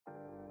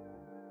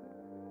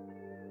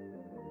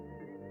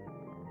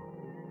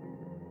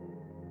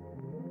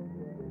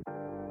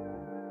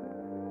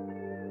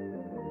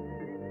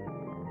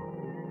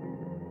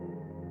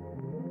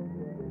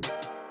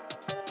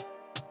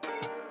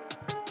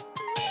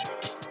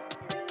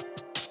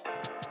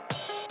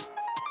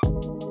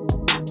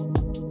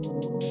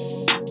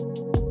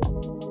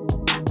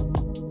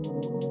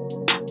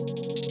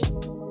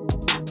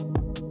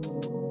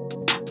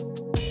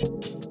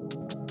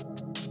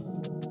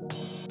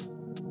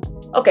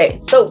Okay,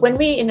 so when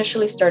we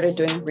initially started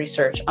doing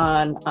research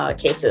on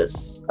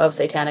cases of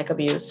satanic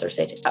abuse or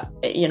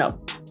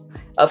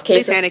of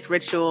cases, satanic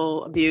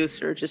ritual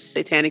abuse or just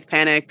satanic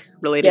panic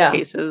related Yeah.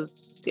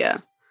 cases,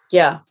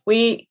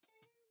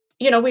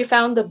 we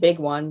found the big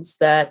ones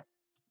that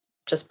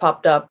just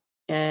popped up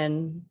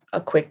in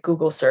a quick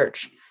Google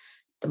search.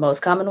 The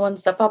most common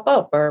ones that pop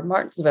up are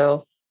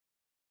Martinsville,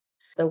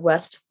 the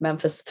West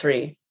Memphis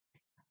 3,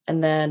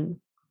 and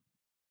then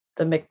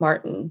the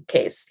McMartin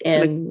case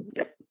in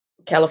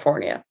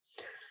California.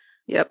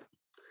 Yep.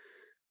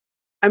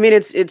 I mean,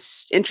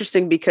 it's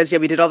interesting because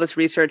we did all this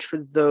research for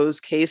those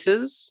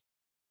cases,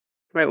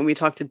 right, when we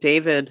talked to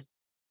David.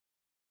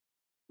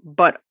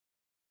 But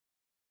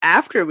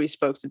after we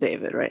spoke to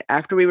David, right,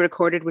 after we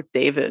recorded with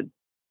David,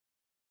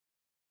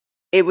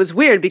 it was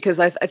weird because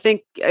I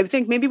think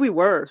maybe we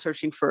were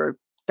searching for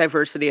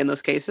diversity in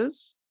those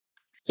cases.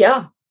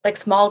 Yeah, like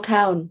small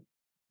town.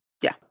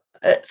 Yeah.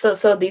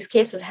 So these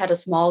cases had a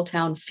small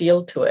town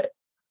feel to it.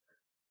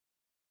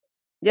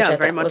 Yeah,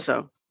 very much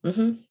so.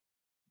 Mm-hmm.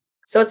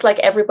 So it's like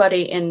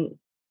everybody in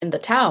the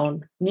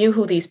town knew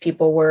who these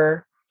people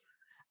were,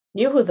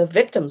 knew who the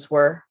victims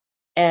were,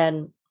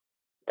 and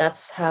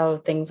that's how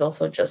things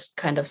also just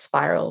kind of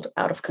spiraled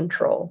out of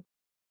control.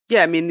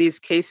 Yeah, I mean, these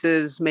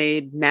cases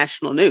made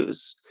national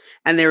news,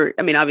 and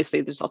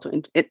obviously there's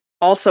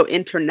also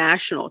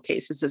international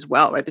cases as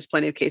well, right? There's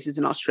plenty of cases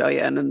in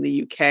Australia and in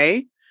the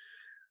UK,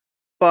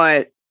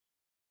 but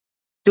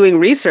doing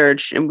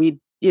research, and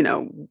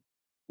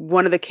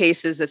one of the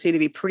cases that seemed to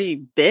be pretty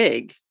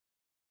big,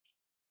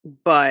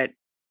 but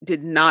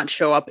did not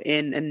show up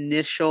in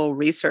initial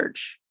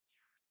research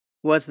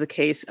was the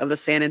case of the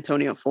San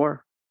Antonio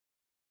Four.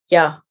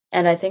 Yeah,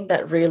 and I think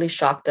that really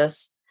shocked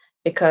us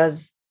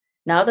because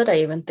now that I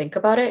even think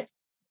about it,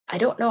 I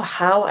don't know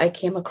how I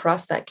came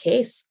across that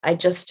case. I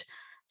just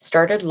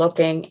started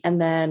looking and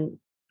then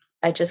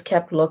I just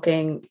kept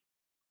looking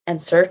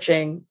and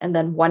searching. And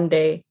then one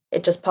day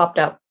it just popped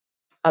up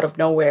out of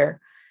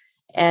nowhere.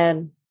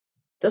 And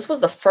this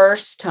was the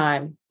first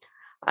time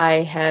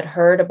I had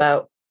heard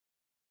about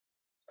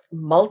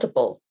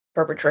multiple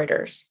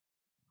perpetrators,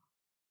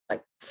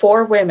 like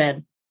 4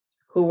 women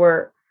who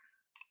were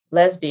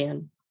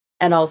lesbian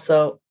and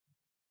also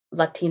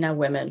Latina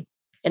women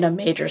in a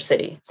major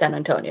city, San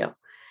Antonio.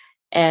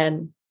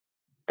 And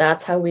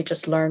that's how we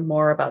just learned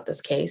more about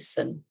this case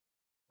and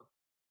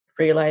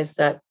realized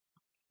that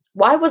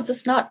why was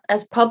this not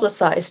as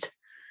publicized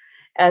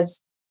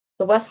as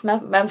the West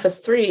Memphis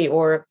 3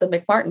 or the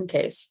McMartin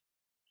case?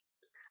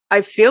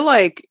 I feel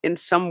like in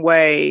some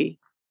way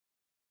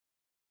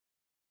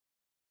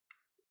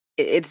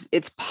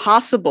it's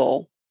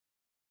possible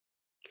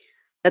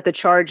that the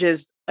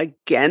charges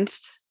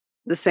against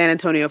the San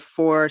Antonio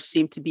Four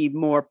seem to be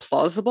more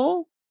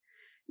plausible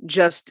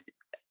just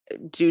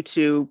due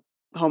to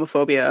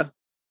homophobia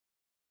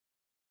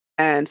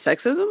and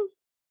sexism.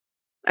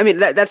 I mean,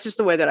 that's just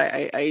the way that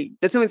I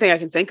that's the only thing I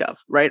can think of,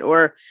 right?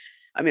 Or,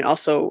 I mean,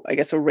 also, I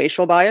guess a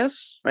racial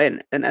bias,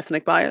 right? An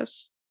ethnic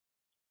bias.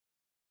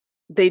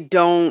 They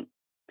don't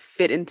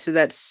fit into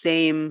that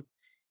same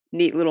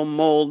neat little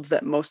mold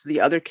that most of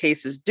the other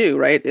cases do,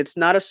 right? It's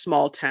not a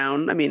small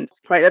town. I mean,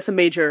 right, that's a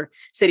major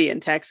city in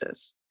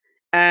Texas.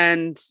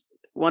 And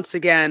once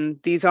again,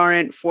 these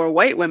aren't 4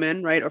 white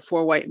women, right? Or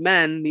 4 white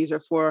men. These are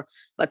 4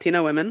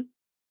 Latina women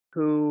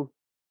who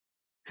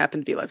happen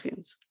to be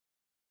lesbians.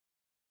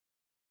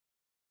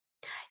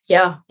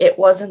 Yeah, it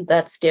wasn't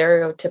that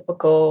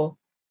stereotypical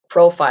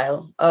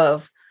profile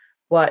of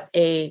what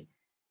a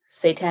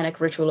satanic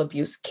ritual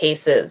abuse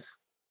case is.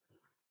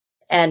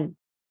 And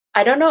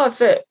I don't know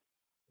if it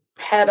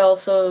had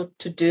also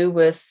to do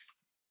with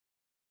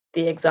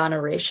the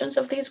exonerations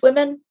of these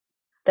women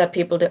that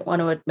people didn't want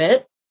to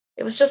admit.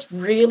 It was just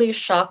really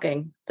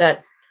shocking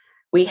that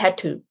we had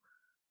to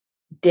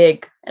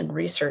dig and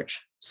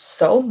research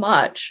so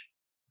much.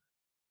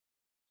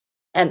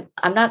 And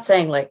I'm not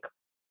saying like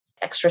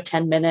extra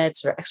 10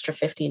 minutes or extra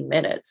 15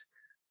 minutes.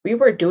 We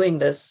were doing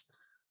this,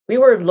 we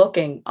were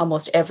looking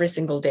almost every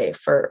single day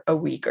for a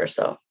week or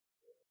so.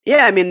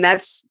 Yeah, I mean,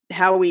 that's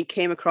how we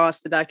came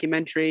across the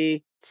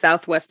documentary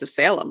Southwest of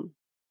Salem,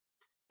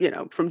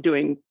 from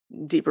doing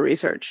deeper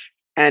research.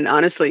 And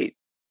honestly,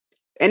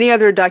 any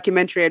other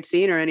documentary I'd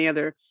seen or any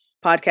other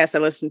podcast I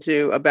listened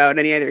to about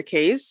any other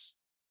case,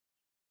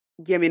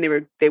 I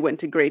mean, they went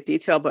into great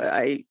detail,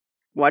 but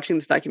watching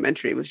this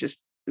documentary it was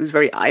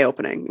very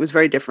eye-opening. It was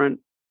very different.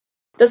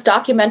 This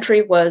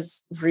documentary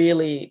was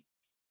really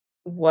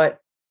what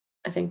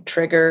I think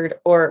triggered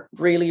or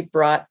really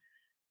brought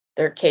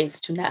their case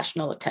to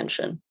national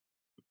attention.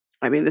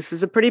 I mean, this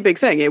is a pretty big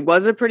thing. It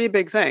was a pretty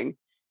big thing.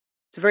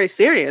 It's a very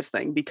serious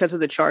thing because of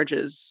the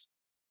charges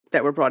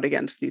that were brought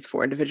against these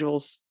 4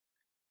 individuals.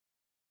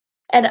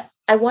 And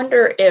I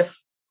wonder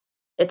if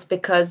it's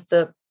because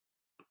the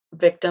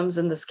victims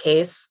in this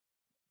case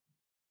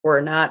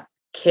were not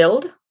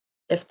killed,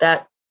 if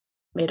that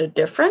made a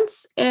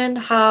difference in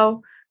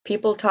how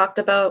people talked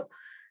about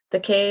the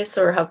case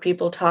or how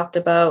people talked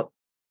about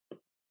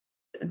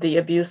the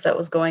abuse that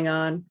was going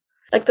on.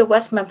 Like the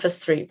West Memphis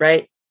 3,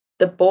 right?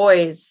 the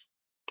boys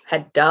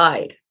had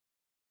died.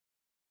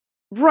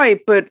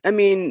 Right. But I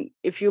mean,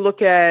 if you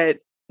look at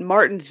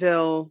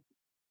Martinsville,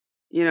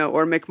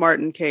 or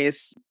McMartin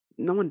case,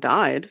 no one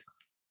died.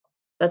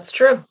 That's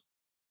true.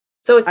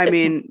 So I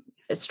mean,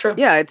 it's true.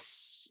 yeah,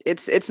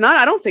 it's not,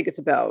 I don't think it's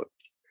about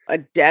a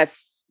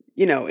death,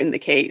 in the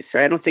case,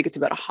 right? I don't think it's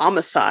about a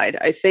homicide.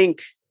 I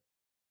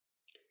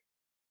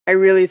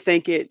really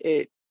think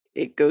it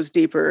goes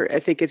deeper. I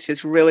think it's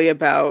just really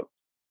about,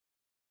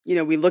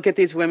 we look at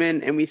these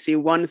women and we see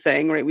one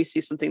thing, right? We see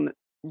something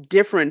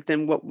different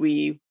than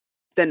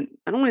I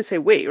don't want to say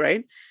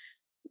right?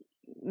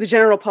 The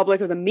general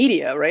public or the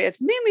media, right? It's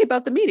mainly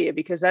about the media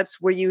because that's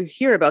where you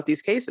hear about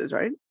these cases,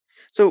 right?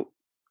 So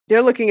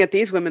they're looking at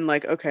these women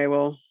like, okay,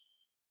 well,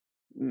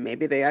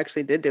 maybe they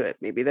actually did do it.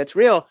 Maybe that's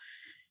real.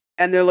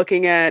 And they're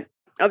looking at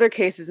other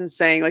cases and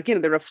saying, like,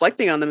 they're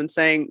reflecting on them and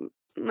saying,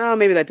 no,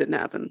 maybe that didn't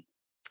happen.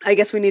 I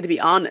guess we need to be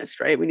honest,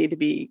 right? We need to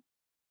be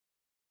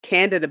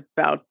candid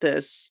about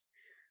this,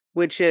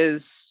 which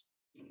is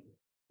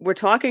when we're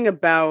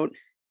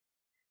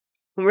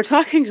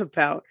talking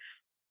about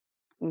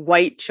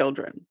white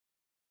children,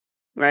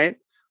 right?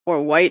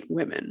 Or white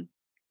women,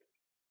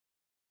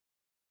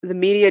 the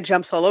media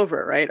jumps all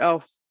over, right?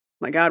 Oh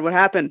my God, what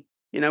happened?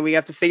 We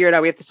have to figure it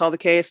out. We have to solve the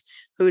case.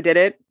 Who did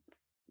it?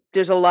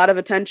 There's a lot of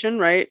attention,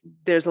 right?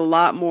 There's a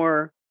lot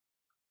more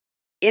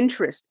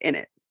interest in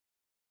it.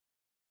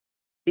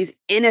 These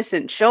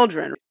innocent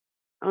children,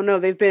 oh no,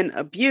 they've been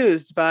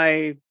abused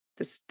by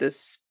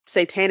this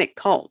satanic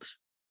cult.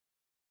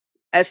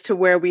 As to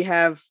where we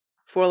have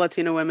 4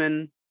 Latino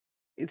women,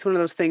 it's one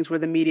of those things where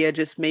the media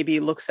just maybe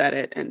looks at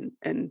it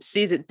and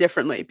sees it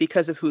differently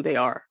because of who they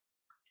are.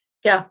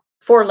 Yeah,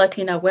 4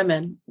 Latina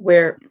women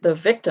where the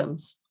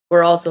victims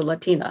were also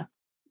Latina.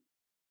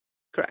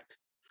 Correct.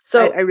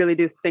 So I really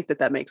do think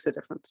that makes a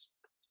difference.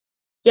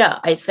 Yeah,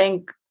 I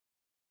think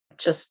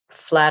just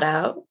flat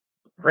out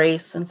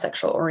race and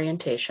sexual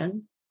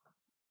orientation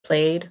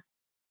played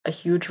a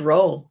huge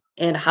role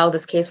in how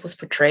this case was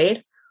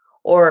portrayed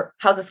or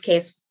how this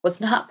case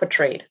was not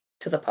portrayed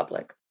to the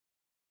public.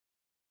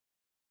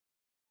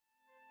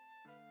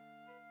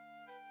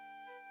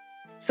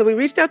 So we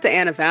reached out to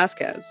Anna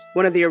Vasquez,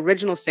 one of the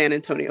original San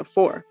Antonio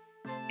 4.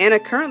 Anna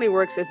currently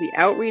works as the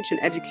Outreach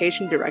and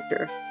Education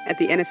Director at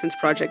the Innocence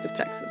Project of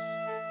Texas.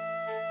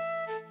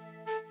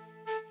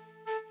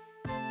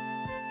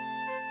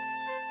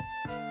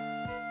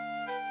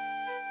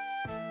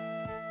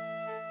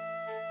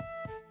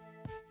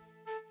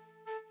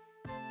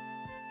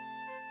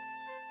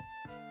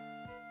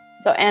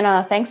 So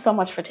Anna, thanks so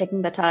much for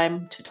taking the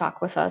time to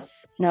talk with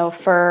us.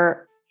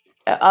 For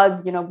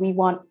us, we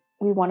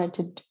wanted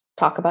to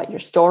talk about your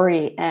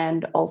story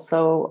and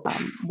also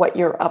what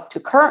you're up to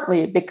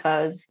currently,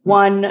 because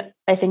one,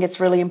 I think it's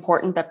really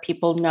important that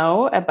people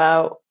know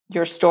about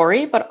your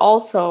story, but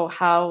also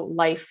how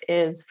life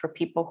is for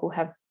people who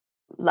have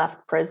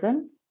left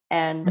prison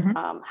and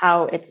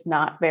how it's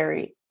not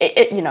very,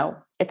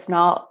 it's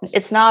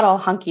not all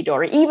hunky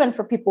dory, even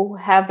for people who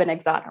have been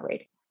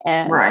exonerated.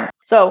 And right.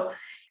 So,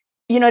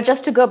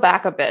 just to go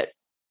back a bit,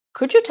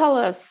 could you tell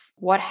us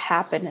what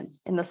happened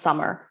in the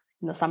summer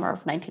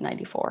of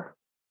 1994?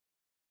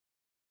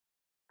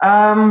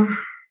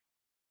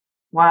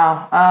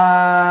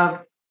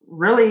 Wow.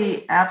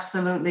 Really,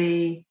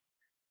 absolutely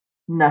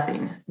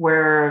nothing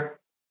where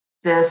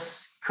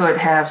this could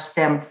have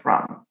stemmed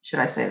from, should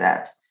I say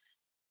that?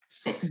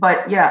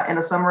 But yeah, in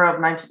the summer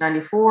of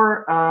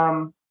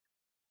 1994,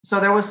 so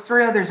there was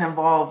 3 others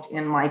involved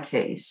in my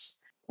case.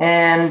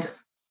 And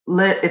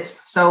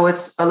it's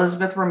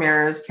Elizabeth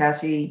Ramirez,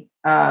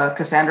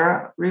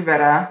 Cassandra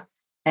Rivera,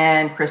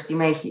 and Christy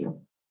Mayhew.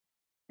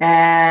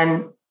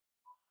 And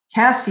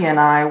Cassie and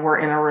I were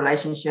in a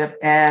relationship,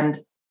 and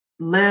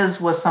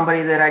Liz was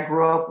somebody that I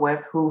grew up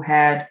with who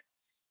had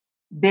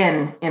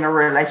been in a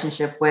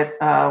relationship with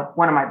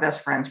one of my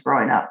best friends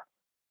growing up.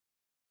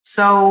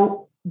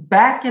 So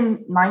back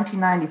in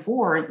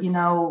 1994,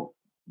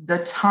 the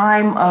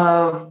time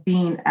of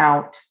being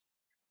out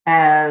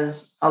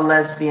as a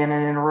lesbian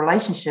and in a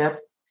relationship,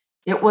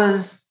 it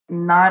was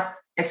not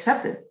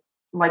accepted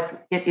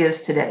like it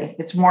is today.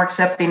 It's more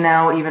accepting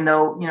now, even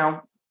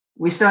though,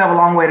 we still have a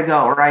long way to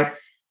go, right?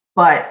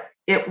 But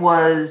it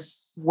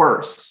was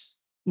worse,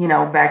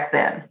 back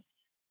then.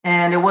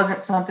 And it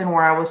wasn't something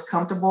where I was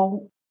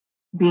comfortable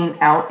being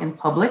out in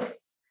public.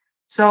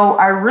 So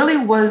I really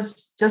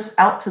was just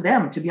out to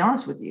them, to be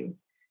honest with you.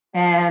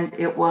 And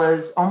it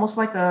was almost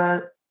like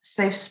a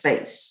safe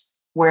space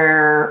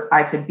where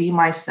I could be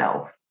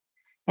myself.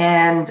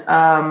 And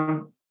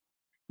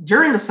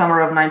during the summer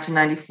of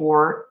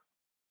 1994,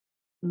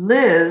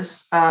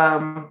 Liz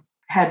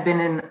had been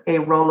in a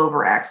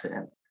rollover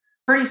accident,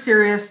 pretty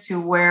serious, to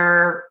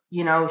where,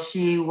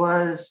 she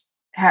was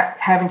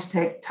having to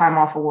take time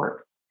off of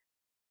work.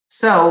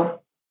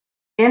 So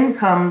in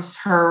comes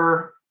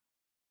her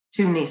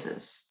 2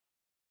 nieces.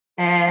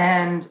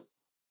 And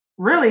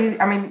really,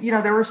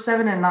 there were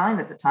 7 and 9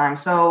 at the time.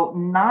 So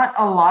not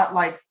a lot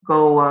like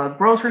go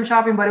grocery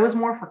shopping, but it was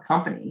more for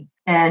company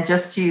and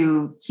just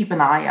to keep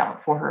an eye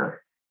out for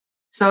her.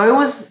 So it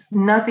was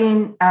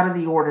nothing out of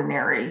the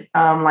ordinary.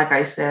 Like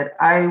I said,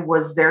 I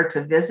was there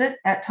to visit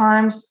at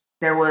times.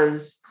 There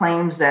was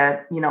claims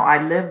that,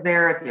 I lived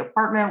there at the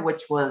apartment,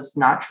 which was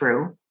not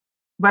true.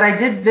 But I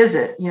did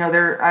visit.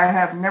 I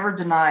have never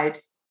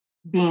denied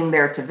being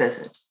there to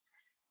visit.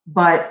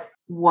 But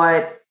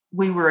what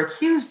we were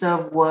accused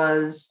of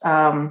was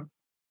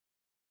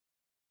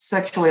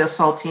sexually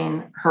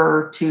assaulting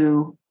her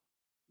two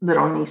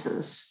little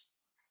nieces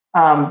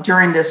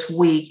during this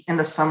week in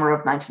the summer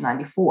of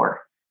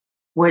 1994,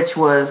 which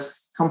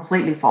was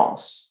completely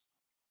false.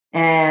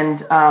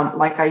 And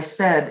like I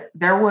said,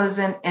 there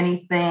wasn't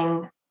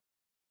anything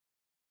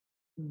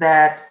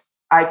that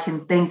I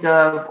can think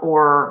of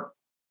or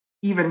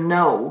even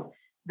know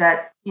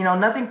that,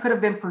 nothing could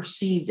have been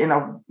perceived in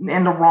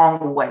the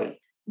wrong way.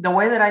 The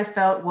way that I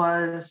felt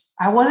was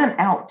I wasn't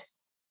out.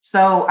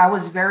 So I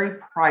was very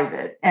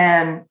private.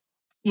 And,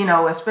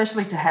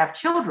 especially to have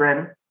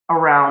children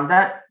around,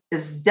 that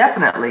is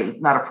definitely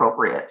not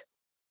appropriate.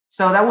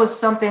 So that was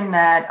something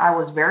that I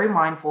was very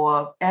mindful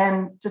of.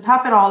 And to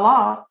top it all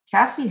off,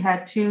 Cassie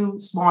had two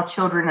small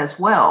children as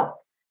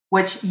well,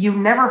 which you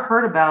never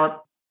heard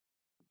about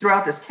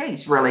throughout this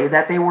case, really,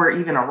 that they were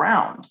even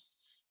around,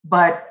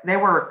 but they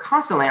were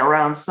constantly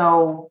around.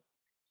 So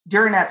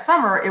during that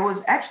summer, it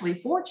was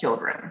actually 4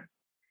 children.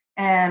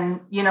 And,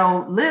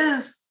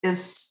 Liz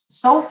is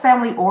so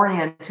family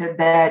oriented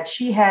that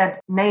she had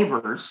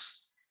neighbors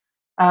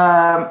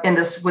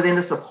within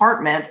this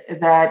apartment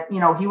that,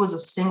 he was a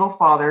single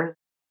father.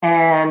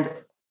 And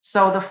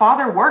so the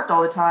father worked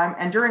all the time.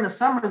 And during the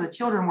summer, the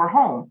children were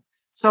home.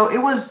 So it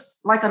was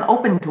like an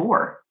open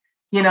door.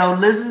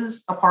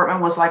 Liz's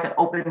apartment was like an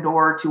open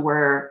door to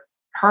where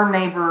her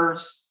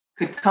neighbors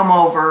could come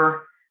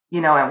over,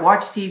 and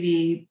watch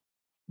TV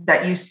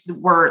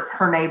were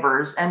her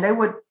neighbors. And they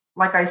would,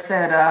 like I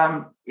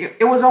said,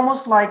 it was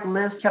almost like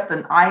Liz kept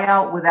an eye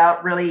out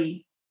without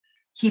really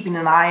keeping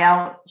an eye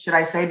out, should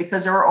I say,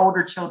 because there were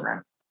older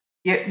children.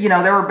 They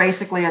were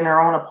basically in their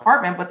own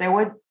apartment, but they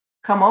would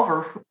come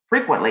over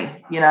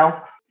frequently,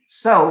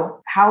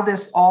 So how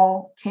this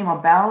all came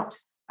about,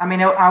 I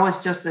mean, I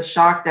was just as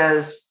shocked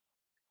as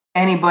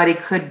anybody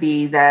could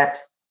be that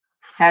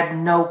had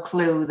no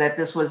clue that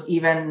this was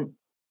even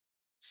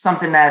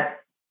something that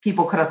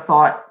people could have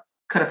thought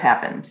could have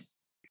happened.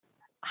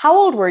 How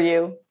old were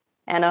you,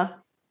 Anna?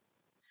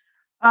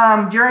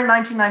 During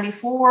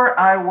 1994,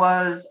 I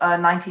was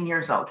 19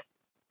 years old.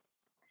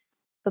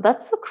 So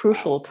that's a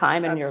crucial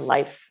time in your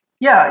life.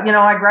 Yeah,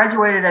 I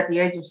graduated at the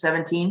age of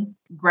 17.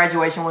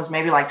 Graduation was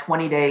maybe like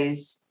 20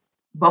 days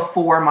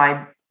before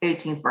my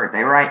 18th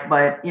birthday, right?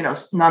 But,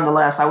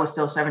 nonetheless, I was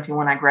still 17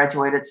 when I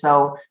graduated.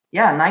 So,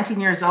 yeah, 19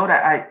 years old.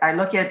 I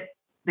look at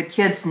the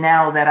kids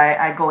now that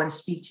I go and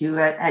speak to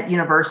at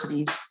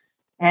universities.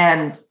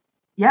 And,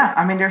 yeah,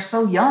 I mean, they're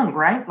so young,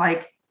 right?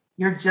 Like,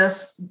 you're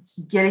just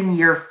getting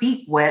your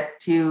feet wet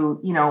to,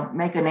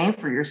 make a name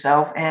for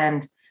yourself.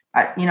 And,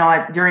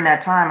 during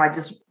that time, I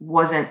just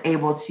wasn't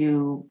able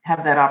to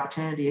have that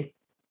opportunity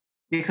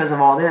because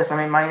of all this.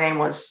 I mean, my name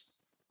was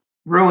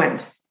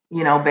ruined,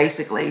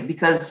 basically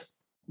because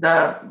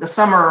the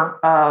summer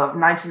of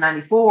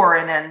 1994,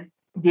 and then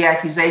the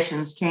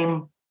accusations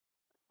came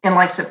in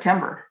like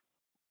September,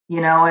 and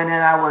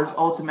then I was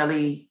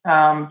ultimately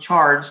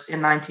charged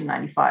in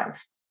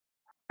 1995.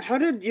 How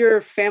did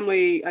your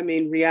family,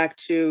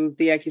 react to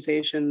the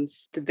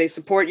accusations? Did they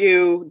support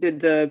you? Did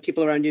the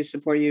people around you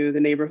support you,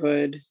 the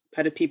neighborhood?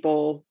 How did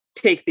people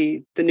take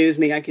the news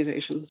and the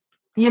accusations?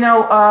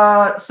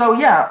 So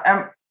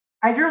yeah,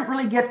 I didn't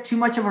really get too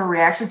much of a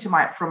reaction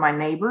from my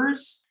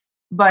neighbors,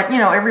 but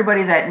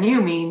everybody that knew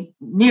me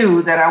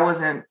knew that I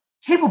wasn't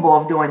capable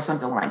of doing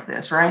something like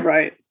this, right?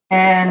 Right.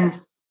 And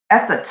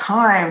at the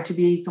time, to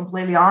be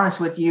completely honest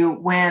with you,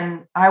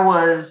 when I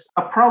was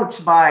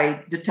approached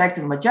by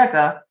Detective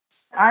Majeka,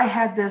 I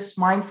had this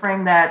mind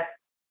frame that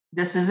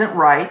this isn't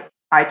right.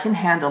 I can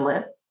handle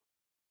it.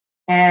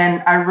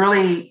 And I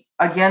really,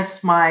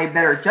 against my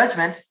better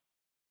judgment,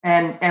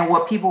 and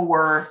what people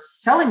were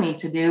telling me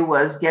to do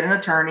was get an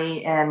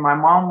attorney. And my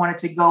mom wanted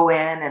to go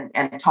in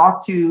and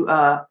talk to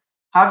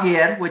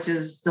Javier, which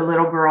is the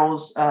little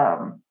girl's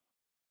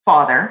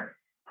father,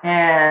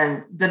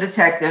 and the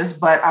detectives.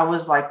 But I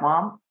was like,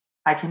 Mom,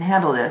 I can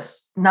handle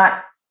this.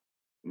 Not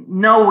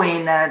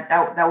knowing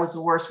that was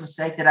the worst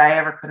mistake that I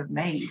ever could have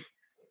made.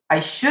 I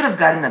should have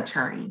got an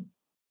attorney,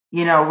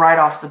 right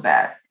off the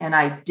bat. And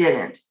I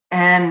didn't.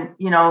 And,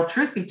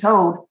 truth be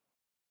told,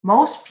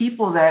 most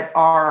people that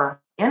are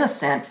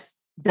innocent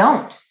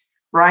don't,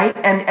 right?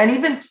 And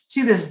even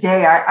to this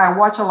day, I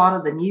watch a lot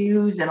of the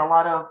news and a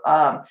lot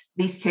of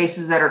these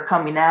cases that are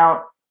coming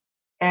out.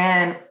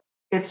 And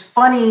it's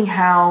funny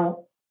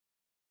how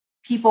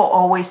people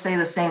always say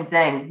the same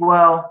thing.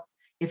 Well,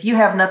 if you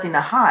have nothing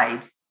to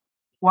hide,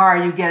 why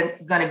are you going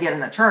to get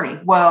an attorney?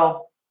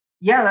 Well,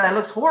 yeah, that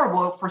looks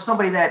horrible for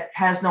somebody that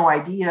has no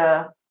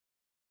idea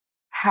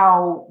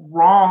how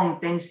wrong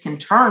things can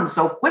turn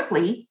so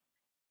quickly.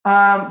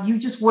 You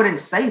just wouldn't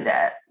say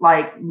that.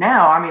 Like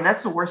now, I mean,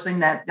 that's the worst thing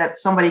that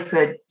somebody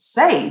could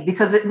say,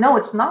 because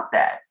it's not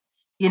that.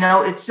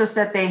 It's just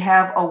that they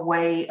have a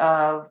way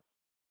of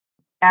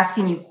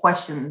asking you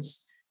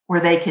questions where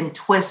they can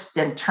twist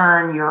and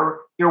turn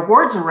your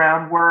words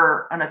around,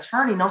 where an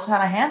attorney knows how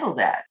to handle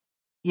that.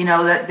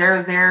 That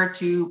they're there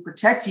to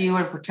protect you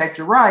and protect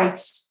your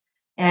rights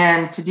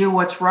and to do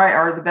what's right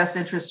or the best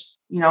interest,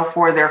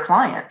 for their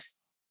client.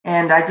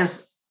 And I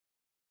just,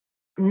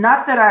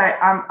 not that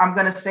I'm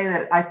going to say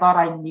that I thought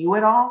I knew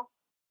it all,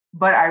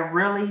 but I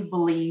really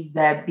believe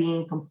that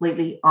being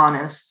completely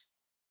honest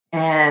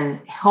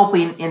and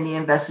helping in the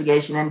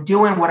investigation and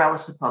doing what I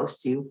was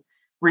supposed to,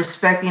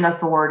 respecting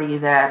authority,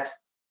 that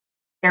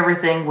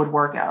everything would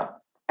work out,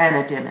 and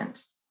it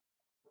didn't.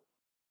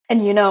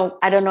 And,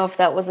 I don't know if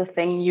that was a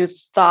thing you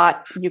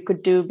thought you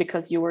could do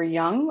because you were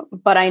young,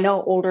 but I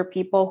know older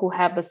people who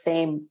have the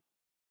same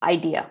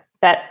idea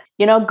that,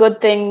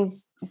 good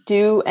things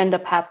do end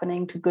up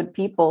happening to good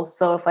people.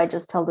 So if I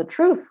just tell the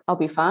truth, I'll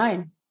be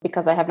fine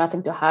because I have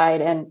nothing to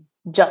hide and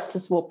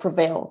justice will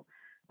prevail.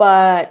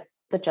 But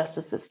the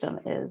justice system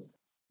is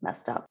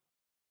messed up.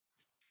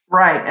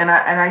 Right. And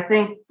I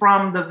think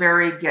from the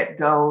very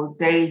get-go,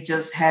 they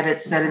just had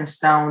it set in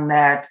stone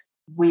that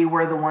we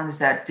were the ones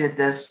that did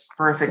this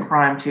horrific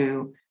crime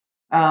to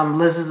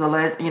Liz's,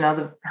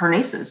 her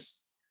nieces.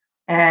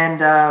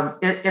 And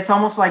it's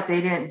almost like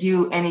they didn't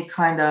do any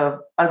kind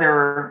of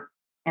other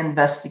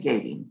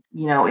investigating,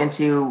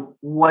 into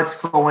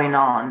what's going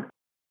on.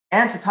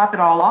 And to top it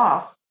all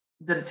off,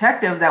 the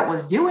detective that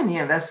was doing the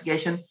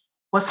investigation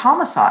was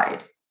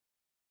homicide.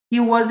 He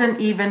wasn't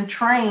even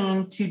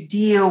trained to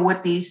deal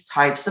with these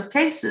types of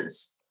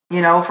cases.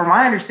 From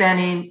my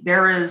understanding,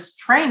 there is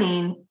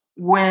training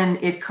when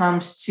it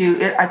comes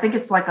to it. I think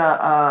it's like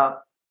a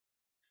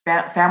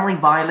family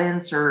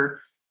violence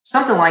or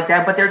something like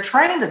that, but they're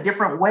trained a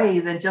different way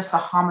than just a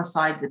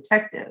homicide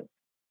detective.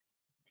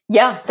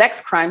 Yeah,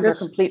 sex crimes are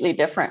completely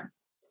different.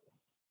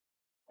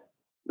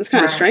 That's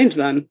kind of strange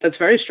then. That's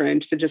very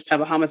strange to just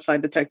have a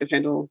homicide detective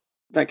handle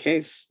that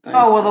case. The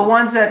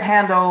ones that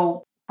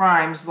handle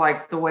crimes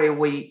like the way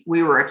we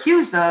were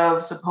accused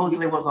of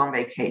supposedly was on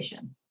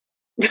vacation.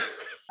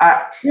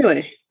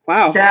 Really?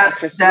 Wow. That's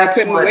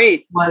couldn't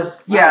wait.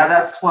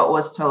 That's what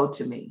was told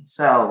to me.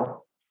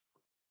 So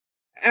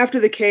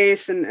after the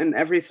case and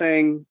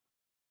everything,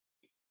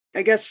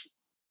 I guess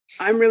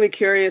I'm really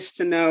curious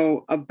to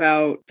know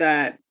about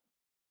that.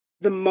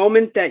 The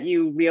moment that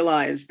you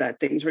realized that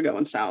things were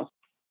going south,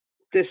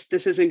 this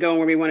isn't going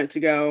where we want it to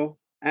go.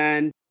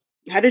 And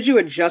how did you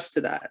adjust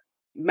to that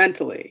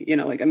mentally?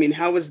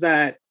 How was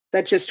that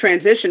just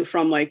transition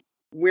from like,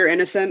 we're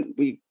innocent,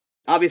 we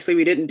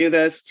didn't do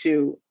this,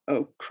 to,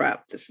 oh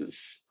crap,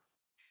 it's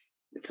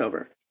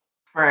over.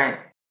 Right.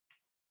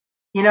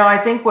 I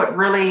think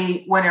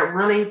when it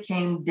really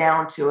came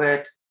down to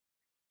it,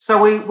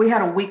 so we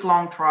had a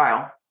week-long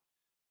trial,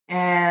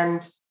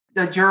 and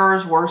the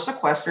jurors were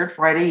sequestered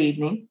Friday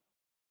evening,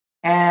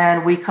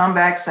 and we come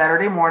back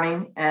Saturday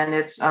morning, and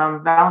it's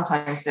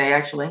Valentine's Day,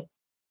 actually.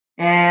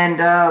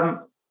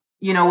 And,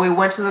 we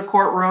went to the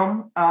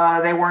courtroom.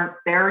 They weren't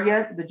there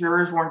yet. The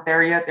jurors weren't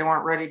there yet. They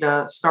weren't ready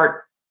to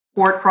start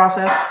court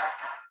process.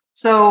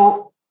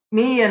 So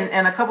me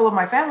and a couple of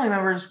my family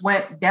members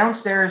went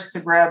downstairs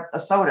to grab a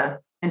soda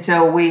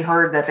until we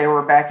heard that they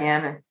were back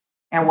in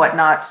and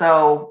whatnot.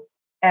 So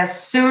as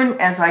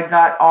soon as I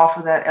got off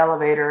of that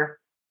elevator,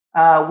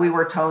 we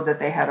were told that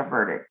they had a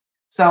verdict.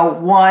 So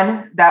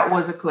one, that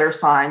was a clear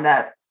sign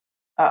that,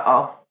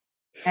 uh-oh.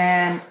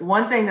 And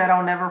one thing that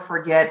I'll never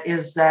forget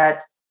is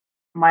that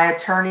my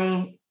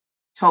attorney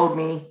told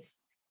me,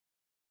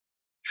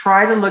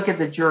 try to look at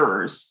the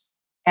jurors,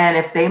 and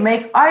if they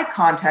make eye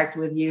contact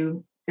with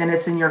you, then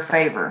it's in your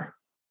favor.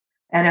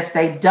 And if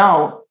they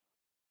don't,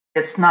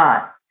 it's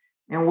not.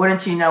 And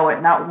wouldn't you know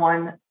it, not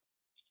one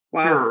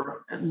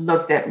juror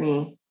looked at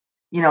me,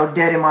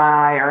 dead in my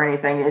eye or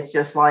anything. It's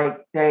just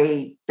like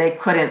they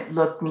couldn't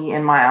look me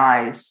in my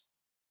eyes.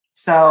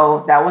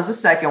 So that was the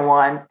second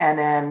one. And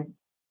then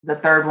the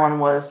third one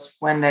was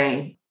when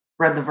they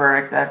read the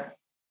verdict that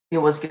it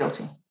was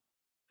guilty.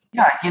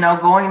 Yeah,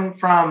 going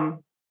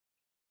from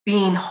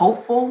being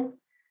hopeful,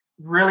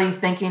 really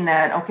thinking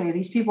that, okay,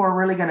 these people are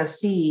really going to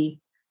see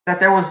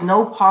that there was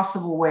no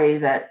possible way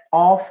that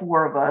all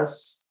four of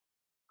us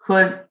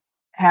could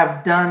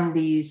have done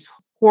these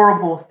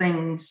horrible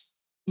things,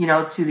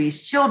 to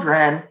these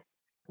children.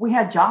 We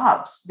had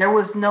jobs. There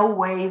was no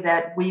way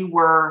that we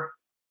were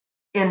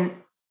in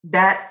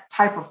that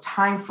type of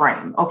time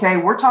frame. Okay,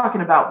 we're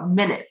talking about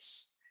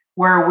minutes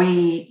where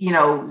we,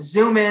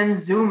 zoom in,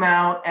 zoom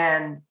out,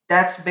 and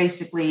that's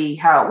basically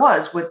how it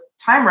was with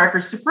time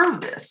records to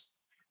prove this.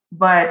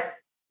 But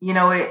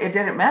it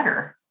didn't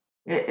matter.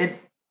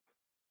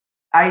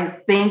 I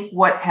think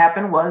what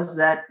happened was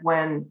that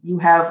when you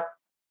have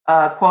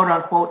a quote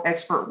unquote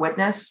expert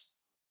witness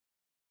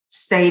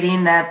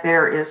stating that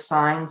there is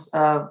signs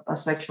of a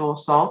sexual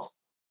assault,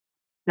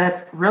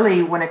 that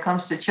really, when it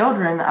comes to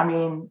children,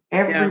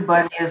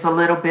 everybody is a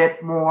little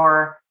bit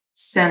more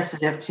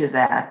sensitive to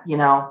that,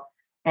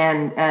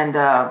 and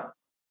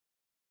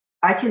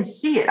I can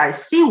see it. I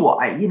see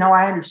why,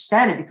 I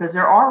understand it, because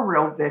there are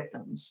real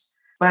victims.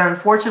 But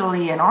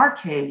unfortunately, in our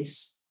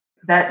case,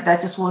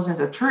 that just wasn't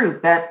the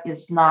truth. That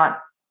is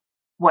not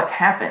what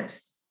happened.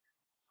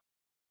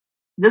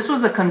 This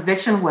was a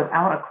conviction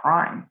without a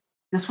crime.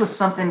 This was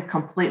something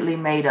completely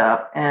made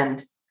up,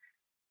 and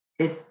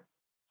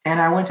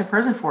I went to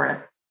prison for it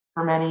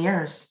for many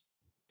years.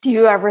 Do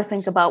you ever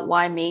think about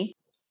why me?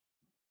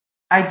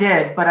 I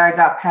did, but I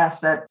got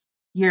past that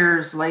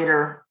years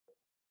later.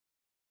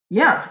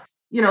 Yeah.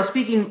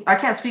 I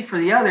can't speak for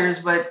the others,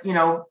 but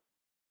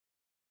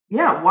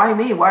yeah, why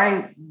me?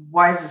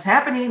 Why is this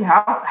happening?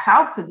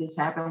 How could this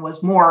happen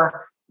was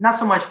more, not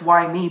so much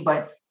why me,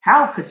 but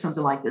how could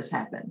something like this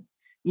happen?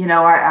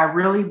 I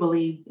really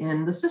believe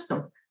in the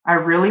system. I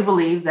really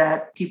believe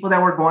that people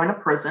that were going to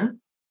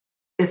prison,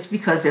 it's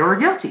because they were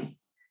guilty.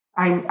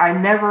 I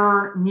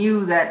never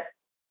knew that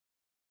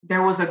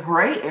there was a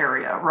gray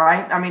area,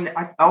 right? I mean,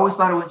 I always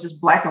thought it was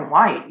just black and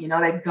white.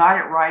 They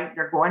got it right.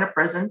 They're going to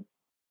prison,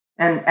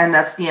 and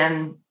that's the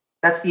end.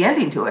 That's the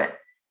ending to it.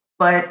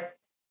 But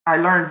I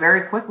learned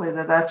very quickly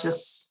that that's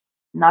just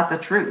not the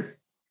truth.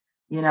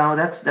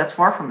 That's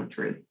far from the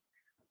truth.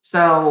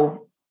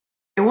 So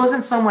it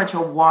wasn't so much a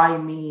why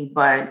me,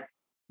 but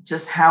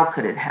just how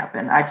could it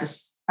happen?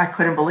 I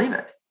couldn't believe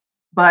it.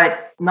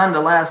 But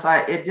nonetheless,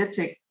 it did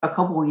take a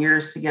couple of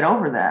years to get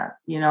over that,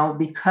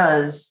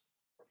 because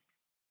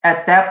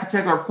at that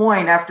particular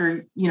point,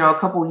 after, a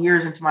couple of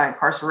years into my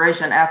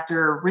incarceration,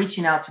 after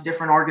reaching out to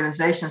different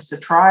organizations to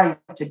try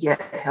to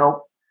get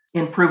help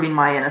in proving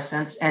my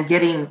innocence and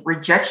getting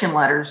rejection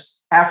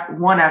letters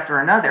one after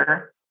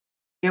another,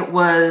 it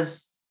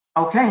was,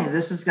 okay,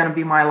 this is going to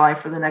be my life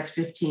for the next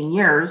 15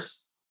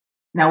 years.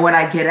 Now, when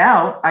I get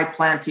out, I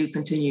plan to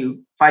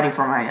continue fighting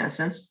for my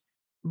innocence.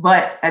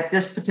 But at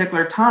this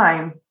particular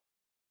time,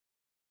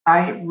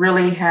 I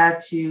really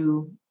had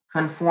to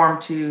conform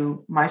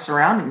to my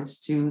surroundings,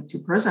 to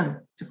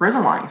prison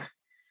life,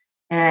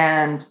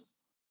 and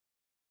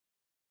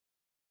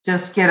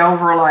just get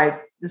over,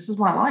 like, this is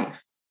my life.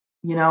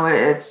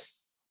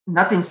 It's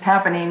nothing's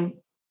happening,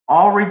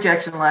 all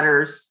rejection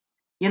letters,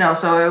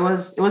 so it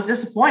was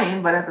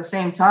disappointing, but at the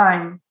same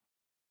time,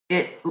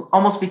 it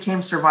almost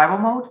became survival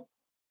mode.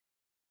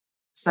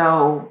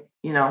 So,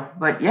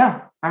 but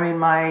yeah, I mean,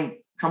 my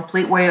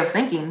complete way of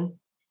thinking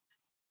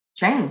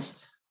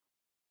changed.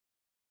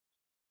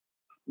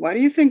 Why do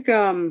you think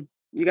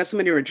you got so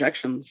many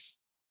rejections?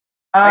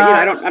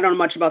 I don't know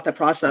much about the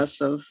process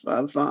of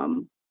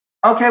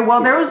Okay,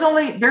 well, there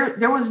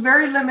was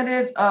very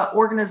limited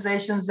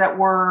organizations that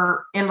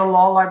were in the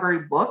law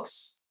library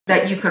books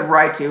that you could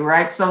write to,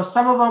 right? So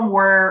some of them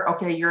were,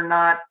 okay, you're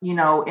not, in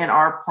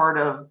our part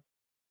of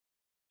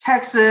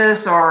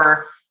Texas,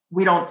 or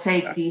we don't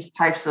take these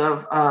types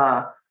of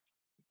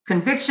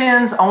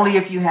convictions only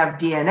if you have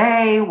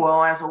DNA.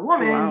 Well, as a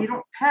woman, you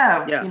don't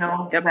have,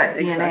 that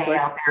DNA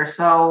out there.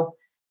 So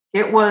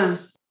it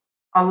was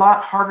a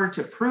lot harder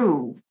to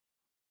prove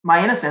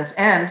my innocence.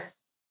 And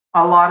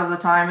a lot of the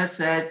time it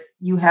said,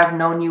 you have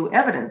no new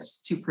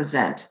evidence to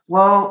present.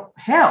 Well,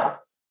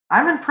 hell,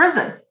 I'm in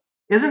prison.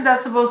 Isn't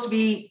that supposed to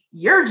be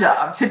your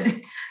job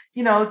to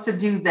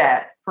do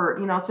that for,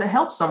 to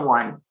help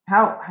someone?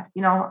 How,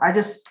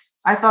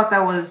 I thought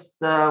that was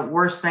the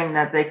worst thing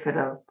that they could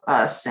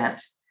have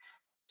sent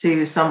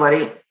to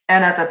somebody.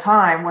 And at the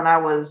time when I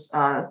was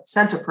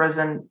sent to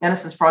prison,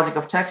 Innocence Project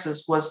of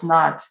Texas was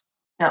not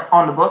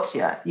on the books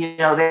yet. They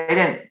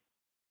didn't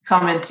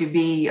come in to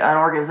be an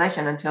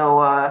organization until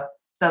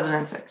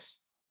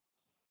 2006.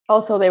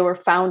 Also, they were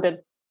founded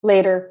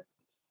later.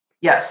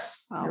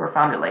 Yes, They were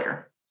founded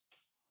later.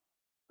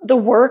 The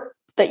work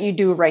that you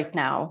do right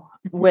now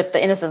with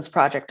the Innocence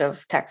Project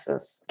of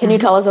Texas, can you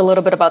tell us a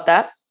little bit about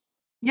that?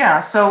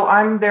 Yeah, so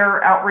I'm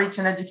their outreach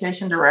and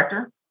education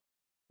director.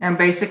 And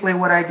basically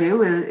what I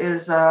do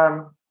is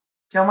tell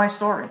my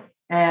story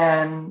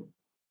and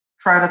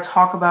try to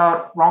talk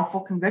about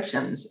wrongful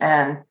convictions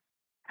and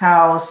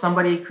how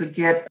somebody could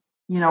get,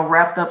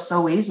 wrapped up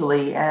so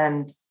easily,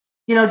 and,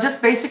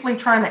 just basically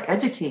trying to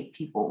educate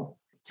people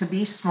to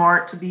be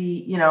smart, to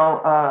be,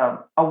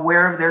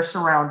 aware of their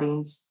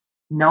surroundings,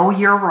 know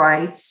your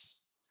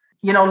rights,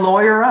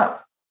 lawyer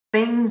up.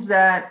 Things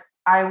that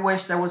I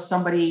wish there was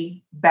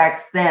somebody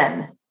back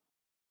then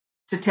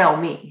to tell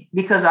me,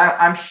 because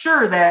I'm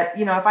sure that,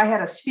 if I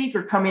had a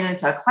speaker coming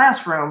into a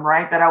classroom,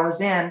 right, that I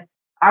was in,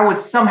 I would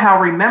somehow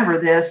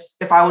remember this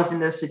if I was in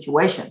this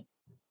situation.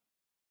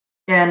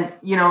 And,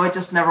 it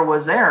just never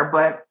was there.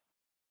 But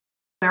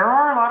there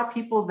are a lot of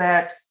people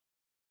that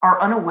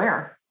are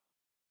unaware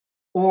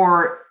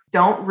or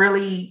don't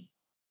really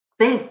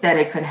think that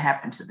it could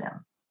happen to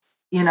them,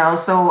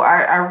 so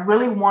I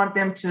really want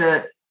them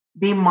to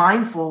be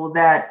mindful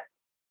that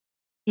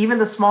even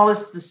the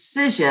smallest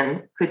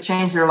decision could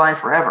change their life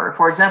forever.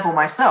 For example,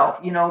 myself,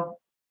 being a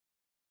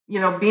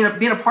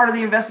part of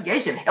the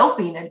investigation,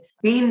 helping and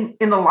being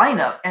in the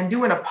lineup and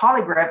doing a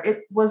polygraph,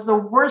 it was the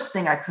worst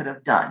thing I could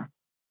have done.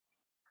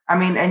 I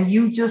mean, and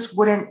you just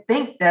wouldn't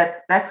think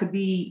that could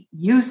be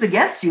used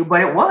against you, but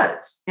it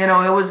was.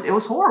 It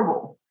was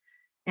horrible.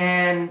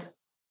 And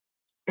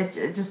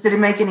it just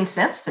didn't make any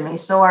sense to me.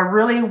 So I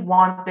really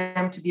want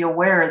them to be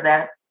aware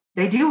that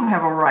they do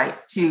have a right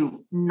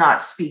to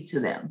not speak to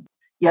them.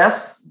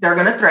 Yes, they're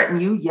going to threaten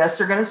you. Yes,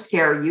 they're going to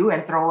scare you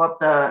and throw up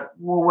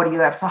well, what do you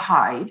have to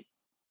hide?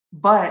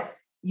 But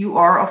you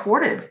are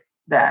afforded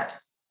that,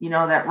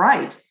 that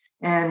right.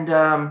 And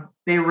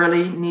they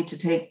really need to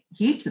take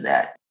heed to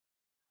that.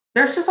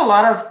 There's just a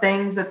lot of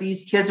things that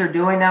these kids are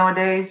doing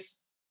nowadays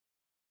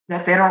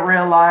that they don't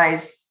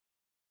realize.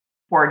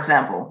 For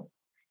example,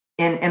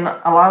 in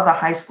a lot of the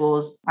high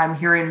schools, I'm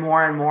hearing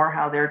more and more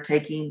how they're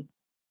taking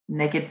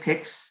naked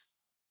pics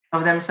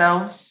of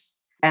themselves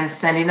and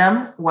sending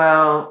them.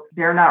 Well,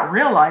 they're not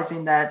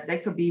realizing that they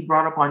could be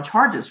brought up on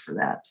charges for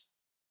that.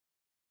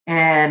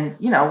 And,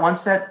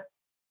 once that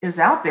is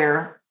out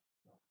there,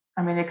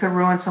 I mean, it could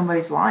ruin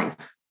somebody's life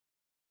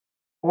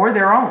or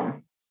their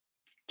own.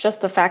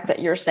 Just the fact that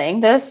you're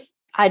saying this,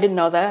 I didn't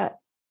know that.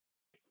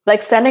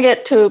 Like sending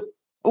it to,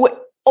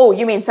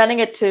 you mean sending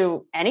it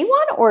to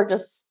anyone or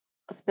just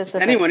a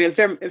specific? Anyone.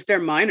 If they're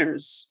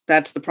minors,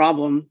 that's the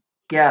problem.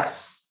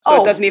 Yes.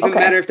 So it doesn't even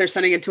matter if they're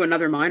sending it to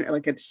another minor.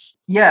 Like it's.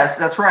 Yes,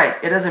 that's right.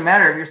 It doesn't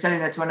matter if you're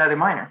sending it to another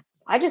minor.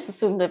 I just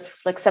assumed that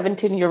like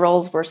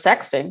 17-year-olds were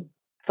sexting.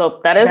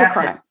 So that's a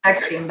crime.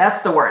 Sexting.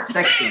 That's the word.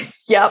 Sexting.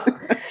 Yep.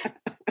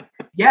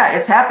 Yeah,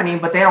 it's happening,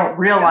 but they don't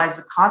realize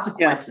the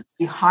consequences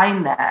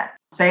behind that.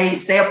 Say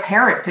a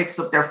parent picks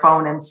up their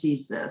phone and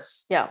sees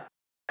this. Yeah.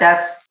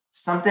 That's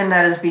something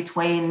that is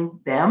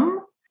between them.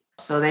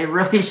 So they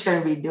really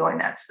shouldn't be doing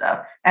that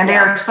stuff. And they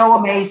are so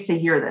amazed to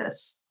hear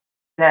this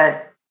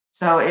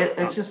so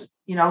it's just,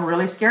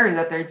 really scary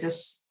that they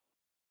just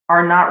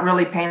are not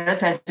really paying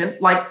attention.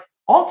 Like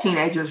all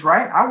teenagers,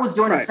 right? I was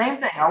doing the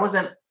same thing. I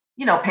wasn't,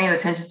 paying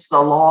attention to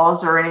the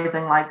laws or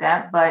anything like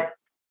that. But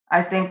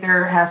I think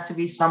there has to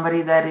be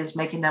somebody that is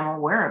making them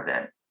aware of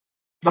it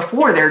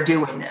before they're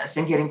doing this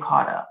and getting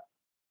caught up.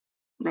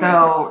 Right.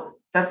 So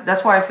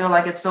that's why I feel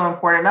like it's so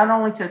important, not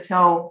only to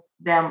tell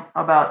them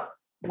about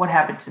what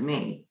happened to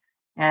me,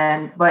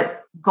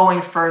 but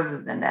going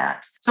further than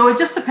that. So it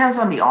just depends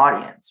on the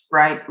audience,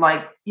 right?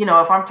 Like,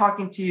 if I'm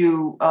talking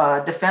to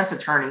defense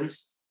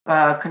attorneys,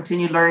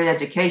 continued learning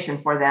education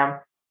for them,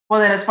 well,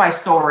 then it's my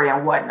story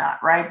and whatnot,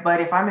 right? But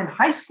if I'm in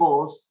high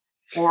schools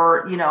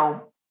or,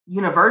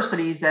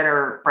 universities that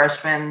are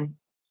freshmen,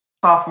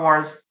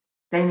 sophomores,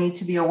 they need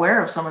to be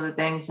aware of some of the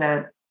things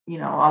that, a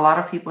lot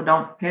of people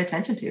don't pay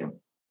attention to.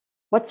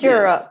 What's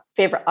your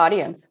favorite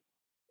audience?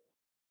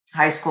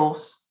 High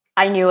schools.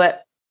 I knew it.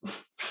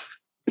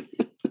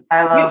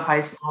 I love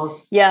high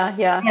schools. Yeah.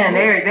 And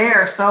they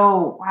are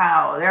so,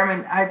 wow.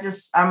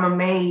 I'm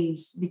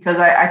amazed because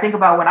I think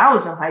about when I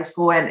was in high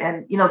school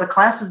and the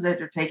classes that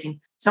they're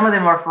taking, some of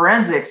them are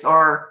forensics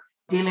or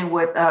dealing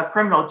with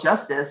criminal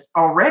justice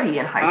already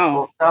in high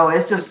school. So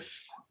it's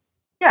just,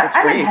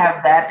 I didn't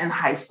have that in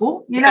high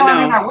school.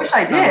 I wish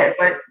I did,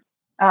 but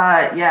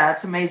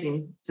it's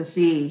amazing to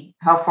see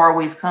how far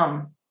we've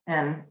come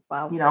and,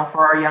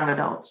 for our young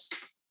adults.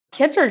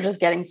 Kids are just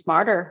getting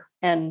smarter.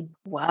 And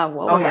wow,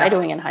 what was I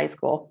doing in high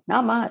school?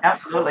 Not much.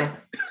 Absolutely.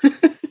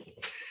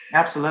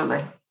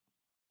 Absolutely.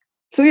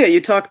 So you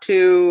talk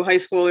to high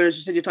schoolers,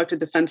 you said you talk to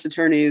defense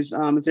attorneys.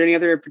 Is there any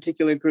other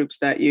particular groups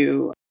that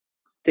you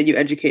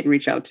educate and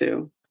reach out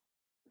to?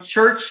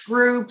 Church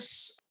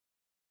groups,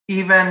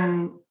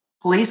 even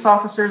police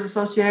officers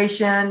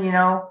association,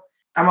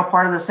 I'm a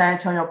part of the San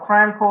Antonio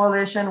Crime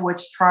Coalition,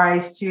 which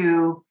tries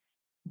to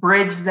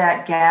bridge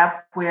that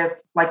gap with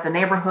like the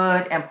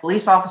neighborhood and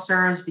police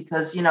officers,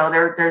 because,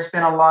 there's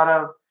been a lot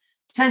of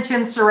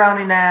tension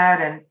surrounding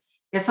that. And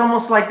it's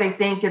almost like they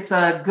think it's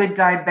a good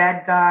guy,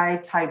 bad guy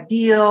type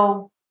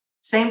deal.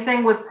 Same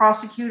thing with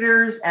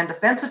prosecutors and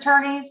defense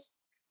attorneys.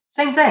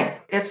 Same thing.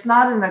 It's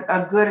not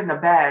a good and a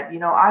bad.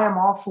 I am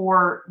all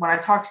for, when I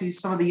talk to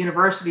some of the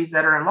universities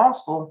that are in law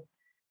school,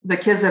 the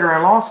kids that are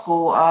in law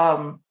school,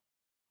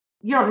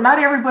 not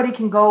everybody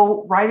can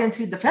go right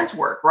into defense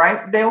work,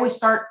 right? They always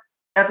start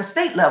at the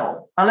state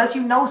level, unless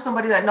you know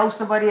somebody that knows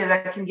somebody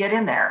that can get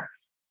in there.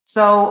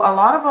 So a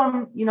lot of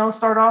them,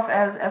 start off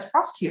as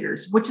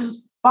prosecutors, which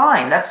is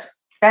fine. That's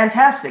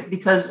fantastic,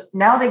 because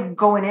now they're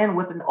going in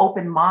with an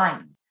open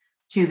mind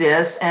to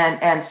this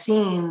and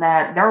seeing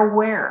that they're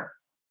aware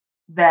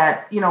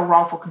that,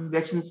 wrongful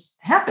convictions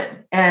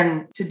happen,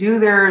 and to do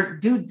their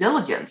due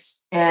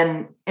diligence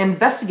and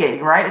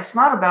investigating, right? It's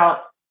not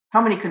about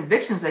how many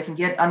convictions they can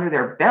get under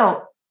their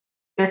belt.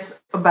 It's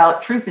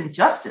about truth and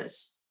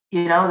justice.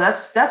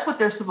 That's what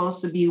they're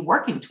supposed to be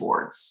working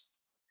towards.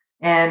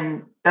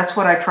 And that's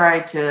what I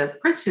try to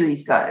preach to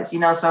these guys,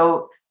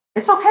 so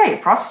it's okay,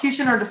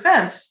 prosecution or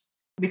defense,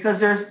 because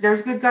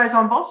there's good guys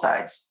on both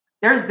sides.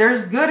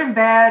 There's good and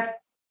bad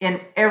in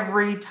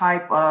every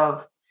type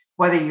of,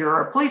 whether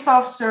you're a police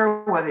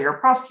officer, whether you're a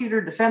prosecutor,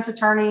 defense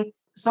attorney,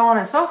 so on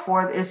and so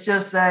forth. It's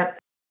just that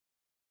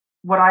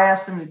what I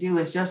ask them to do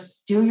is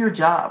just do your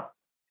job.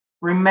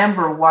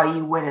 Remember why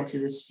you went into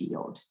this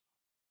field.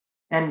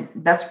 And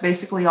that's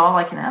basically all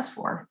I can ask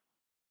for.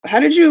 How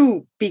did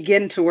you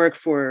begin to work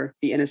for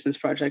the Innocence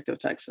Project of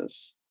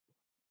Texas?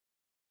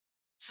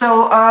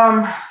 So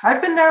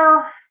I've been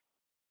there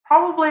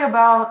probably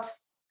about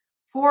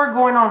 4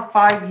 going on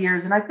 5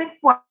 years. And I think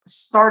what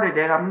started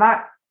it, I'm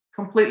not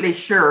completely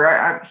sure.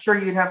 I'm sure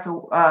you'd have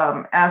to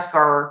ask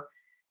our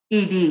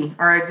ED,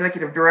 our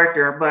executive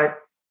director. But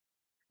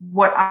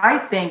what I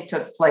think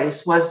took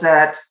place was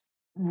that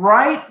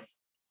right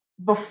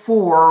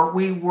before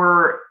we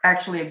were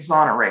actually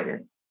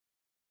exonerated,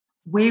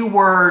 we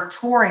were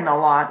touring a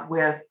lot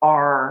with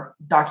our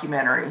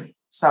documentary,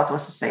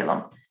 Southwest of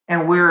Salem.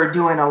 And we were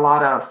doing a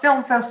lot of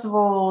film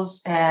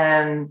festivals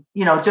and,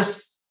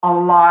 just a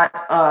lot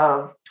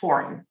of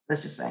touring,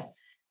 let's just say.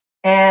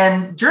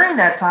 And during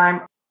that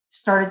time,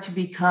 started to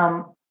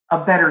become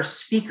a better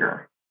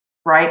speaker,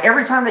 right?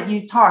 Every time that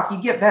you talk,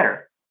 you get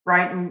better,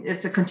 right? And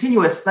it's a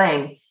continuous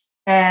thing.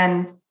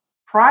 And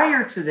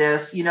prior to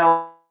this,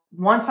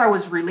 once I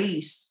was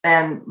released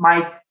and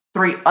my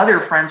 3 other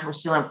friends were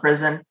still in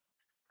prison,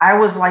 I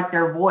was like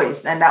their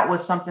voice. And that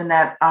was something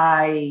that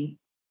I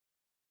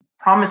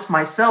promised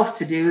myself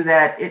to do,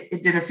 that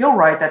it didn't feel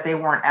right that they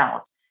weren't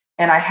out.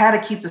 And I had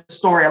to keep the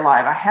story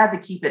alive. I had to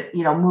keep it,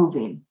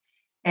 moving.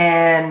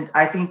 And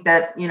I think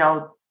that,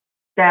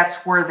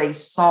 that's where they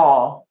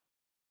saw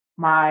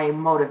my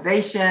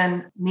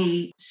motivation,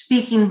 me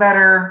speaking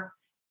better,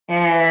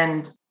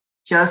 and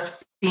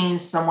just being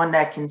someone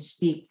that can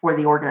speak for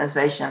the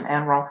organization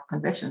and wrongful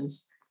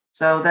convictions.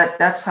 So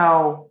that's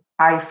how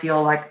I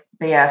feel like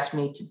they asked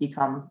me to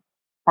become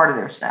part of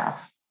their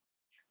staff.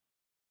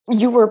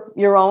 You were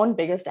your own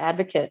biggest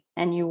advocate,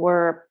 and you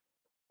were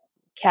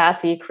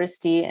Cassie,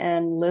 Christy,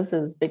 and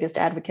Liz's biggest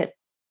advocate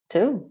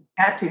too.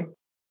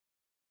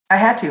 I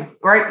had to,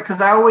 right? Because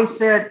I always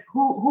said,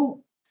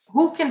 who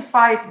can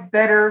fight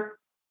better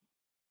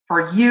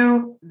for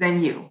you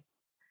than you?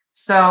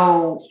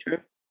 So That's true.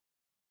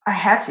 I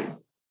had to.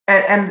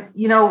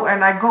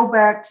 And I go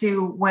back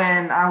to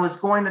when I was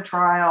going to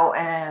trial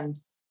and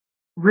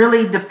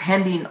really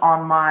depending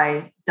on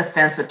my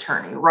defense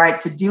attorney, right?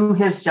 To do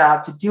his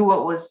job, to do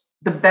what was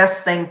the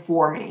best thing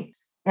for me.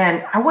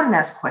 And I wouldn't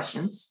ask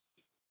questions.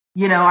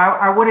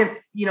 I wouldn't,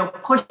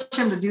 push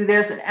him to do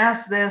this and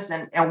ask this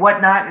and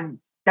whatnot. And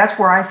that's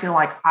where I feel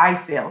like I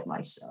failed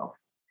myself.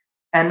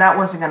 And that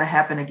wasn't going to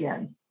happen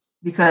again,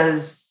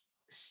 because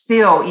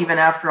still, even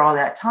after all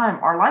that time,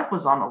 our life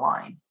was on the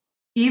line.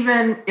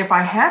 Even if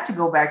I had to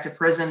go back to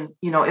prison,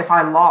 if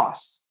I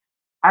lost,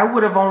 I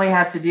would have only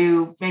had to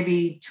do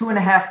maybe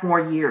 2.5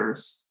 more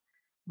years.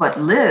 But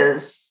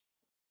Liz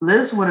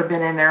would have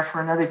been in there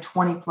for another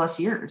 20 plus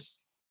years.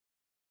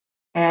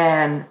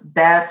 And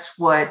that's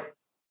what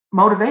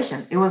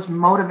motivation. It was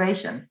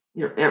motivation.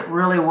 It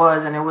really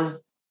was. And it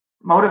was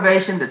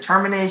motivation,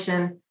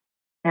 determination.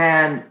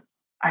 And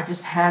I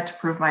just had to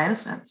prove my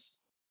innocence.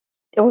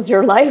 It was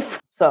your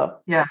life. So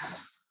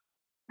yes,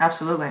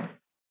 absolutely.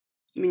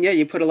 I mean, yeah,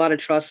 you put a lot of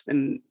trust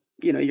in,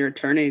 your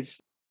attorneys,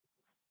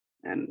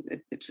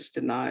 and it just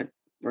did not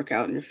work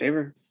out in your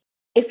favor.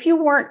 if you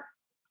weren't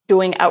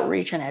doing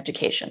outreach and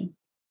education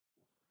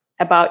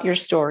about your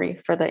story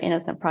for the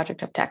Innocent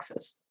Project of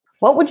Texas,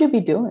 what would you be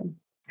doing?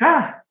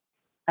 Yeah.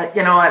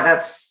 You know what?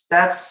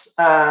 That's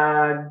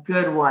a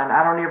good one.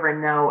 I don't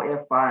even know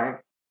if I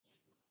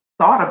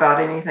thought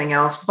about anything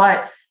else,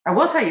 but I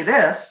will tell you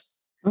this.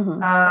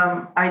 Mm-hmm.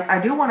 I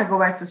do want to go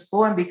back to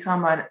school and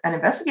become an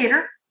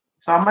investigator.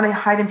 So I'm going to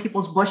hide in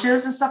people's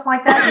bushes and stuff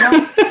like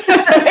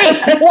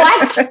that.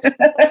 What?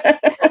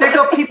 Pick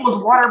up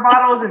people's water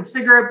bottles and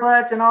cigarette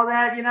butts and all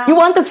that. You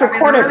want this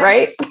recorded,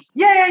 right?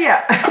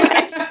 Yeah.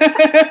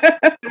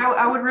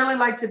 I would really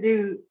like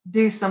to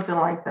do something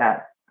like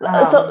that.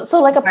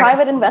 So like a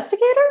private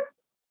investigator?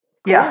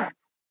 Yeah.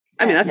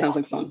 I mean, that sounds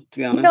like fun, to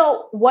be honest. You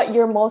know what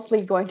you're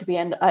mostly going to be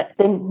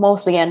they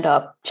mostly end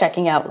up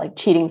checking out like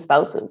cheating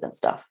spouses and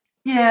stuff.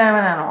 Yeah,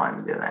 but I don't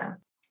want to do that.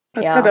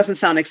 That doesn't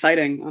sound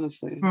exciting,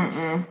 honestly.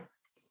 Mm-mm.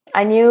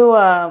 I knew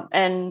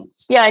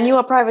I knew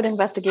a private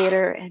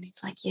investigator, and he's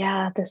like,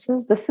 yeah, this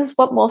is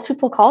what most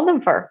people call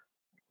them for.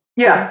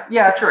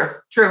 Yeah,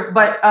 true.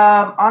 But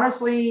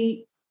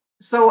honestly,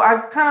 so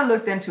I've kind of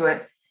looked into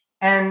it,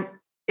 and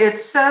it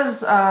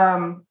says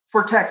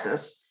for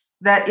Texas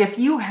that if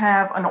you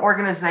have an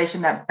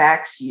organization that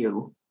backs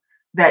you,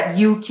 that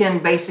you can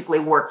basically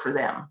work for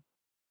them.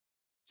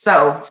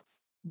 So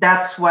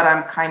that's what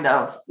I'm kind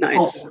of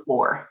hoping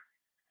for.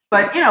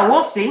 But,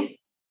 we'll see.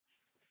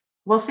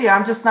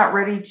 I'm just not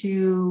ready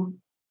to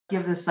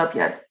give this up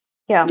yet.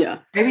 Yeah.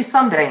 Maybe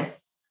someday.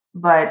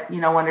 But,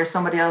 when there's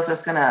somebody else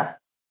that's going to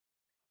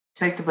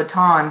take the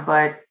baton,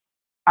 but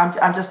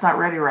I'm just not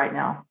ready right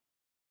now.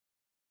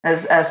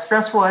 As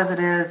stressful as it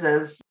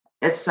is,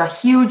 it's a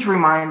huge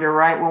reminder,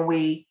 right?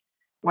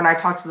 When I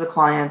talk to the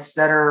clients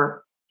that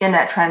are in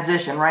that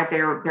transition, right?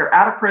 They're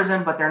out of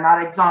prison, but they're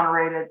not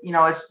exonerated.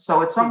 It's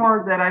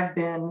somewhere that I've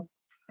been,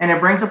 and it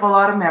brings up a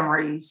lot of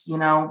memories,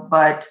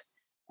 but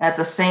at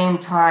the same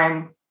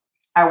time,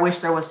 I wish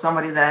there was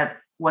somebody that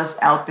was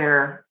out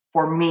there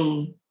for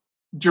me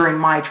during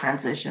my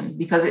transition,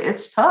 because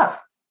it's tough.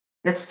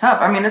 It's tough.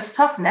 I mean, it's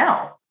tough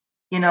now,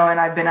 and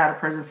I've been out of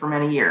prison for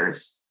many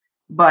years,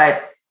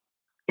 but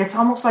it's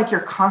almost like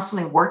you're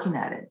constantly working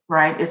at it,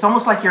 right? It's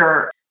almost like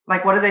you're,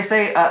 like, what do they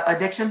say?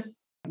 Addiction.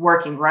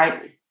 working,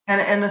 right?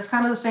 And it's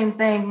kind of the same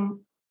thing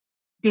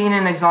being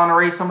an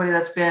exoneree, somebody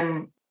that's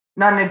been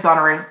not an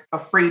exoneree, a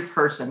freed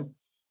person,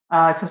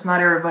 because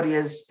not everybody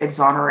is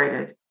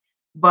exonerated.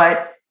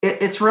 But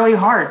it's really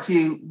hard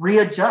to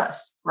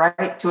readjust,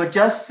 right? To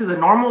adjust to the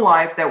normal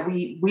life that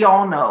we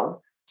all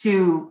know,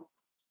 to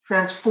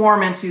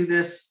transform into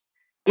this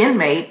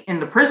inmate in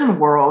the prison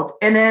world,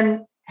 and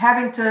then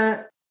having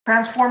to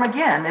transform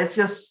again. It's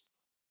just,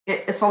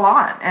 it's a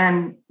lot.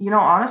 And,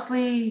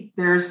 honestly,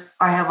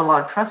 I have a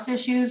lot of trust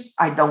issues.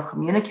 I don't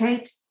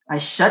communicate. I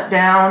shut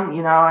down,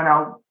 and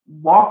I'll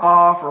walk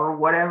off or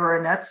whatever.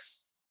 And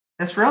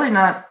that's really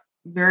not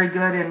very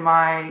good in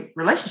my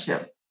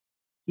relationship.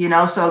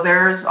 So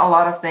there's a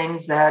lot of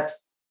things that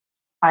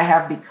I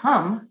have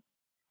become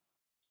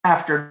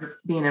after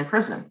being in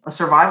prison, a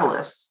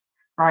survivalist,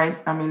 right?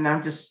 I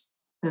mean,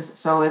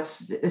 so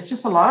it's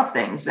just a lot of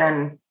things.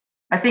 And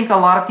I think a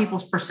lot of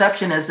people's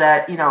perception is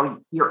that,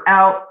 you're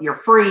out, you're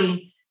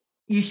free,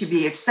 you should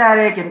be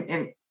ecstatic.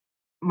 And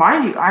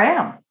mind you,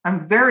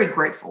 I'm very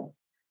grateful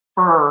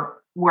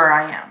for where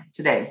I am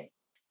today,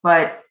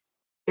 but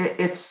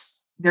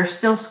there's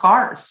still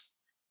scars.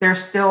 There's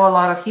still a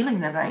lot of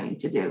healing that I need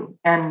to do.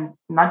 And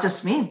not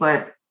just me,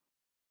 but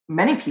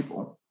many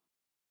people.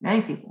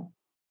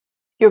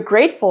 You're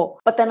grateful,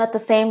 but then at the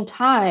same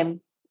time,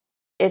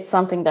 it's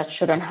something that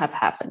shouldn't have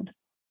happened.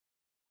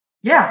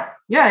 Yeah.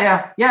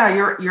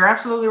 You're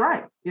absolutely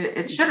right.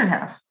 It shouldn't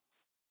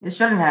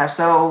have.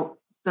 So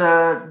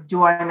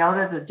do I know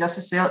that the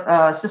justice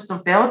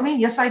system failed me?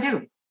 Yes, I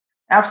do.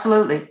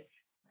 Absolutely.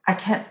 I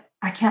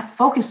can't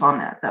focus on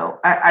that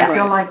though. I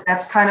feel like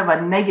that's kind of a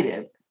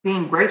negative.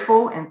 Being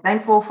grateful and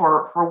thankful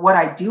for what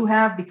I do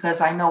have,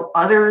 because I know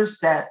others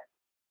that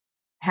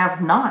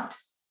have not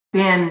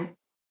been.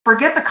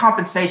 Forget the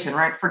compensation,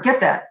 right? Forget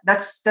that.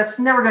 That's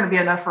never going to be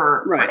enough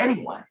for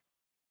anyone.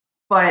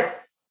 But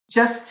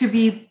just to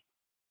be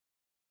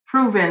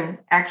proven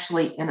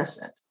actually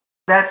innocent,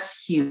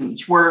 that's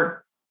huge.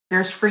 Where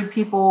there's free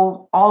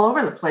people all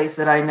over the place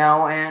that I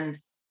know, and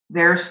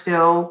they're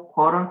still,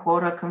 quote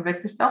unquote, a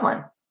convicted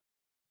felon.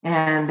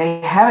 And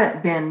they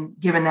haven't been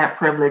given that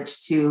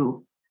privilege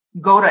to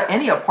go to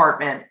any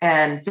apartment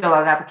and fill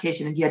out an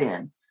application and get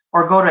in,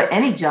 or go to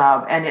any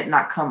job and it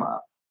not come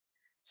up.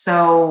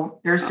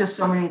 So there's just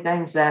so many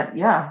things that,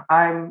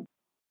 I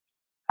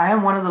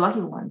am one of the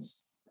lucky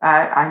ones.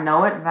 I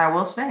know it and I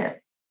will say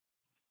it.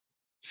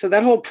 So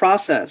that whole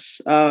process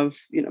of,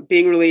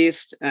 being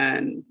released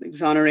and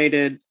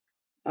exonerated,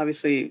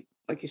 obviously,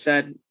 like you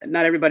said,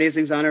 not everybody is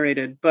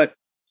exonerated, but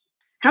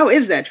how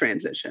is that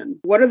transition?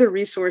 What are the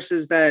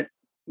resources that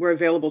were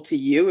available to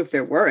you, if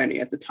there were any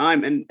at the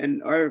time,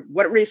 and or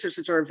what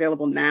resources are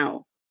available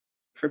now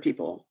for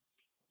people?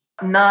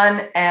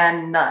 None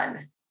and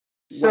none.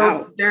 So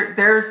wow.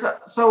 there's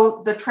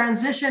the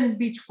transition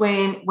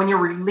between when you're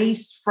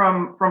released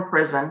from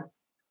prison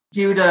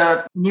due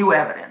to new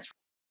evidence,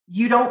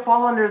 you don't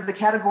fall under the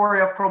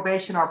category of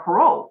probation or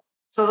parole.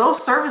 So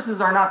those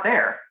services are not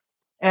there.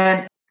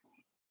 And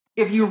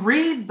if you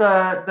read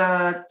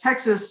the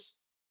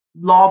Texas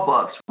law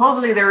books,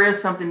 supposedly there is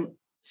something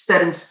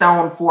set in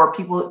stone for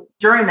people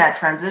during that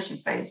transition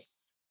phase.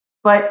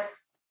 But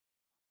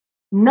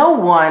who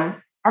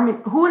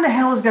in the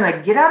hell is going to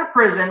get out of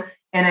prison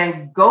and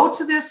then go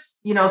to this,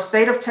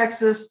 state of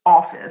Texas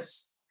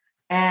office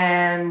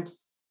and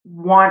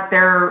want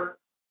their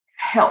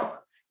help?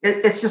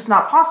 It's just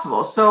not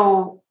possible.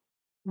 So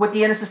with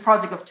the Innocence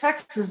Project of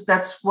Texas,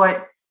 that's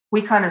what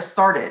we kind of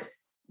started,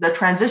 the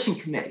transition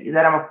committee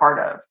that I'm a part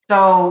of.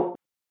 So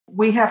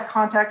we have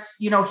contacts,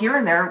 here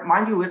and there.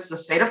 Mind you, it's the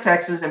state of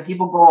Texas and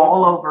people go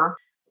all over.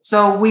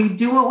 So we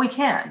do what we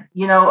can.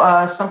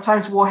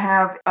 Sometimes we'll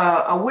have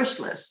a wish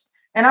list.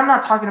 And I'm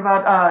not talking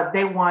about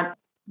they want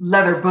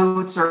leather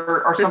boots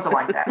or something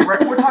like that.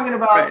 We're talking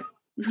about,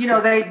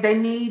 they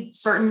need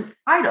certain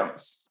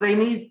items. They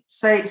need,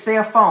 say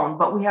a phone,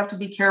 but we have to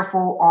be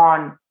careful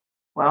on,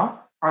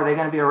 well, are they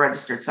going to be a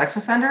registered sex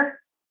offender?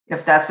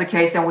 If that's the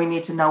case, then we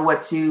need to know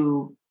what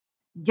to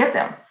get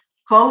them.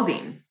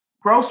 Clothing,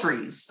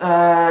 groceries,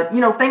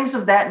 things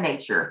of that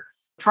nature.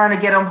 Trying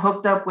to get them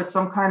hooked up with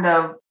some kind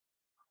of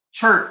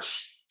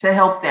church to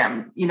help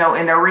them, in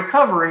their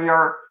recovery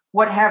or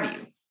what have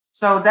you.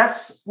 So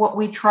that's what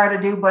we try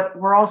to do, but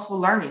we're also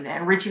learning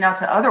and reaching out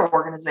to other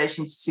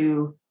organizations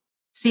to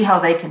see how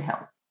they can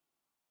help.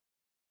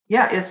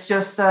 Yeah, it's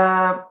just,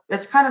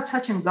 it's kind of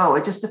touch and go.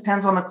 It just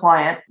depends on the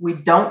client. We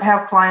don't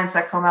have clients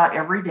that come out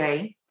every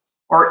day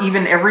or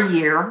even every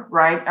year,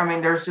 right? I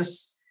mean,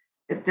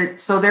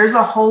 so there's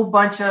a whole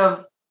bunch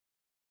of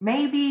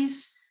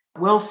maybes.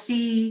 We'll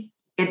see.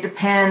 It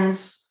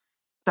depends.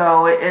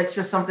 So it's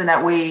just something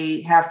that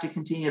we have to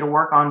continue to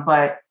work on.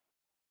 But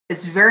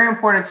it's very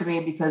important to me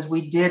because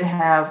we did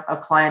have a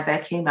client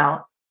that came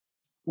out,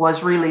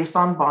 was released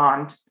on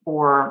bond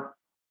for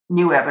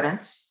new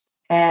evidence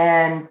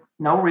and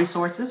no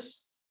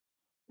resources.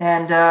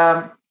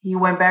 And he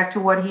went back to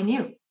what he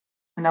knew,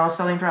 and that was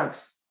selling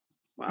drugs.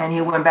 Wow. And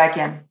he went back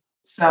in.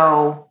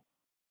 So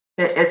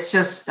it's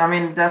just, I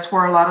mean, that's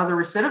where a lot of the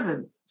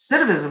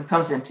recidivism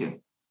comes into,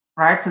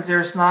 right? Because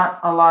there's not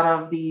a lot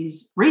of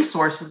these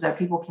resources that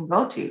people can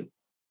go to.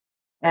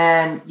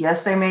 And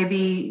yes, they may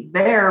be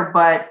there,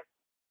 but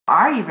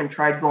I even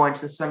tried going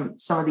to some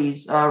of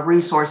these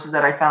resources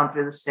that I found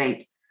through the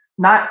state.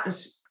 Not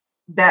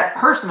that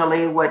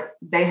personally what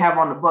they have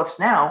on the books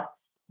now,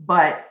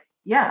 but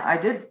yeah, I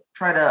did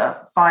try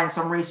to find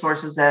some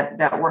resources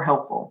that were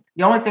helpful.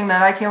 The only thing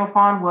that I came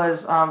upon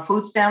was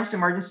food stamps,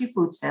 emergency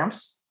food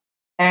stamps,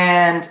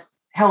 and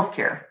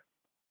healthcare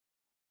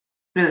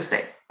through the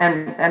state.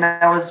 And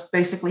that was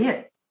basically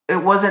it. It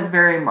wasn't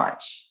very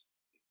much.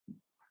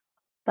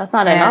 That's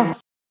not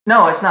enough.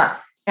 No, it's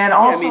not. And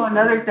also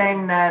another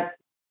thing that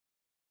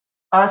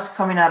us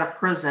coming out of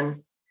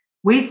prison,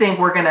 we think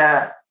we're going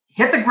to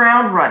hit the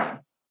ground running,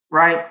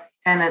 right?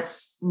 And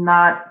it's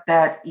not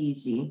that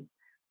easy.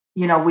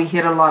 We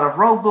hit a lot of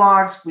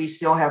roadblocks. We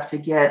still have to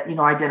get,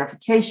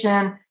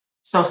 identification,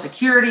 Social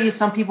Security.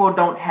 Some people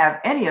don't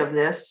have any of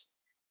this.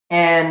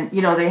 And,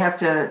 we have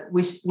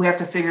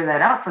to figure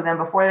that out for them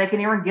before they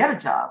can even get a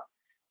job.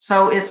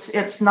 So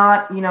it's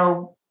not,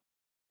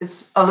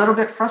 it's a little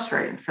bit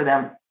frustrating for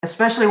them,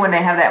 especially when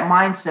they have that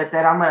mindset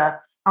that I'm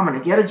gonna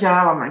get a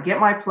job, I'm gonna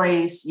get my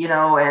place,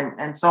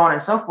 and so on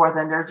and so forth.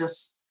 And there are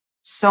just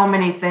so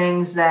many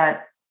things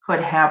that could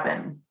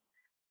happen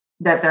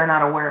that they're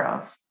not aware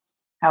of,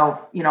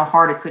 how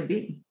hard it could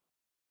be.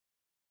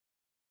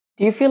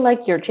 Do you feel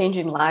like you're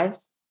changing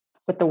lives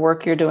with the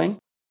work you're doing?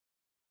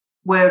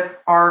 With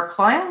our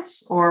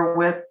clients or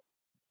with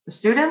the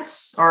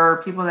students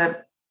or people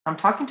that I'm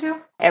talking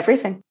to?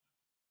 Everything.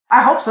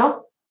 I hope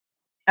so.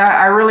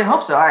 I really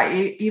hope so.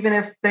 Even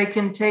if they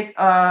can take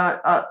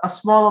a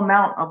small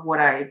amount of what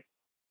I,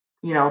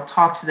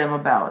 talk to them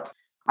about.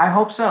 I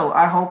hope so.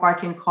 I hope I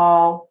can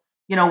call,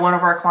 one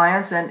of our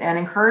clients and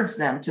encourage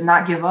them to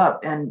not give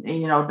up and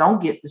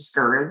don't get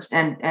discouraged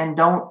and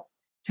don't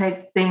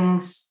take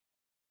things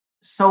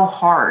so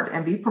hard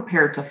and be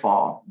prepared to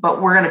fall.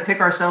 But we're going to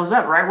pick ourselves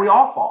up, right? We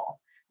all fall.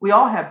 We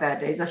all have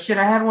bad days.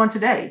 I had one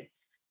today.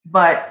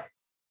 But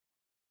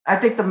I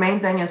think the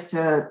main thing is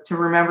to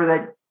remember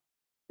that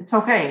it's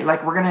okay.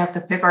 Like we're going to have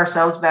to pick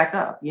ourselves back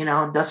up,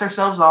 dust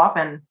ourselves off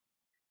and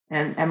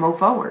move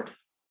forward.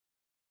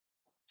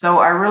 So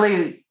I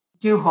really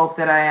do hope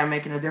that I am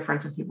making a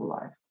difference in people's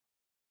lives.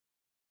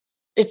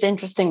 It's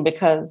interesting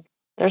because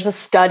there's a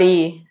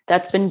study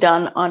that's been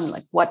done on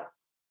like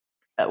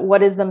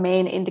what is the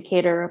main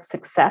indicator of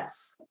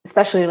success,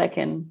 especially like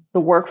in the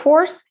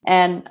workforce.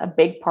 And a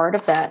big part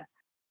of that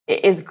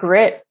is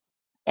grit.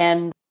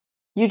 And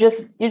you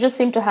just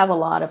seem to have a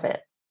lot of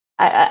it.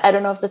 I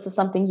don't know if this is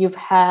something you've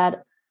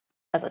had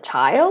as a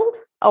child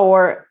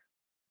or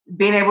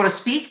being able to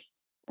speak.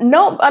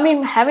 No, I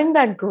mean, having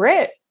that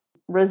grit,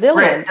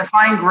 resilience.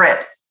 Define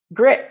grit.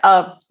 Grit,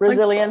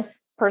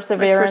 resilience,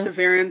 perseverance.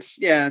 Perseverance,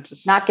 yeah.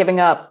 Just not giving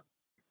up.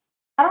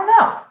 I don't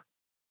know.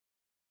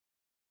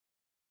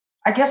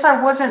 I guess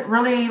I wasn't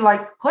really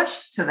like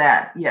pushed to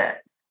that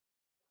yet.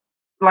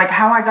 Like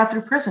how I got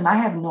through prison, I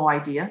have no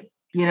idea,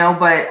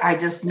 but I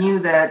just knew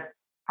that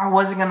I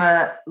wasn't going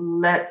to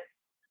let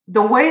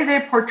the way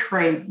they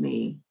portrayed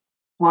me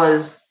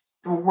was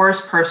the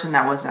worst person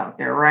that was out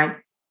there, right?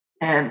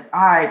 And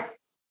I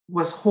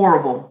was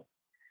horrible.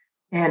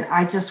 And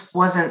I just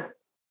wasn't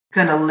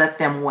going to let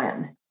them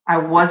win. I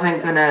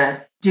wasn't going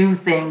to do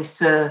things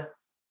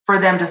for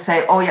them to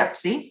say, oh, yeah,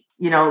 see,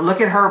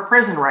 look at her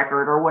prison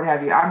record or what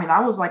have you. I mean,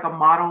 I was like a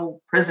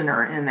model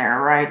prisoner in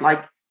there, right?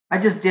 Like I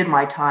just did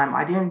my time.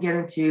 I didn't get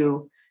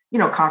into,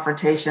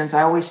 confrontations.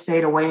 I always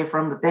stayed away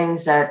from the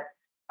things that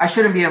I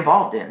shouldn't be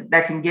involved in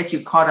that can get you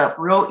caught up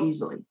real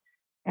easily.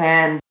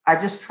 And I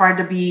just tried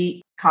to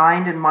be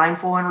kind and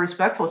mindful and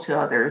respectful to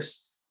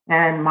others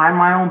and mind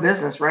my own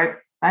business, right?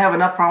 I have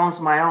enough problems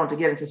of my own to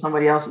get into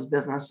somebody else's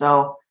business.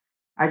 So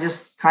I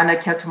just kind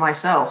of kept to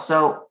myself.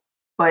 So,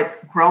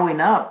 but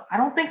growing up, I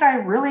don't think I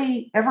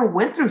really ever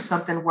went through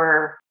something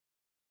where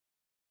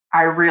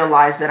I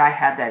realized that I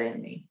had that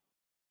in me.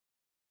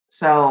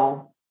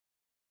 So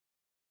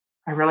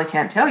I really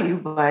can't tell you,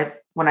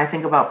 but when I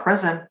think about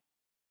prison,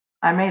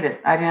 I made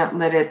it. I didn't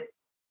let it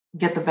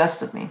get the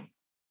best of me.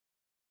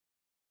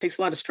 It takes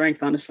a lot of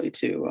strength, honestly,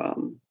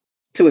 to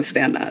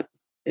withstand that.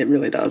 It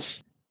really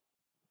does.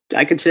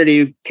 I consider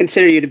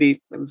you to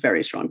be a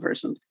very strong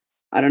person.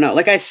 I don't know.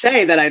 Like I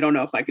say that I don't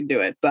know if I could do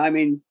it, but I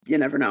mean, you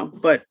never know.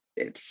 But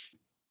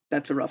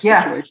that's a rough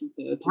situation.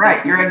 To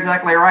right. You're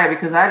exactly right.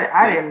 Because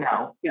I didn't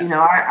know. Yeah.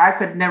 I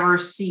could never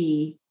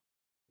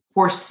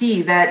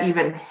foresee that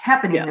even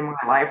happening in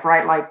my life,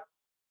 right? Like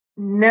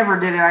never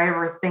did I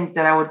ever think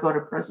that I would go to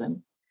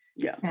prison.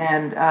 Yeah.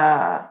 And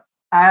I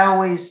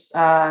always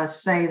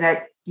say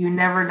that you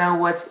never know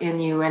what's in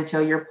you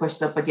until you're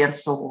pushed up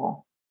against a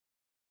wall.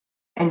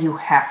 And you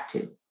have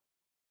to.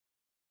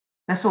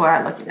 That's the way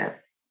I look at it.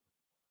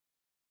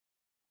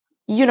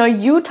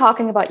 You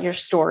talking about your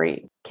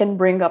story can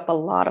bring up a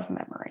lot of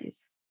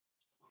memories.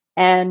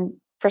 And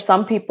for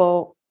some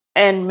people,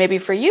 and maybe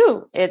for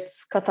you,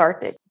 it's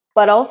cathartic.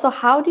 But also,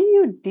 how do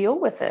you deal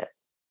with it?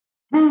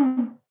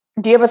 Do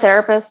you have a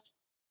therapist?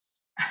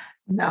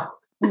 No.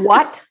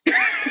 What?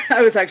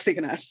 I was actually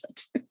going to ask that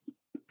too.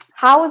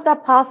 How is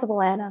that possible,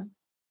 Anna?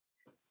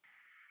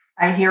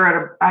 I hear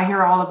it. I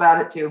hear all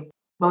about it too.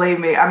 Believe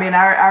me. I mean,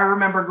 I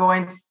remember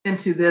going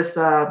into this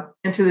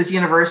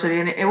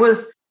university, and it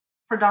was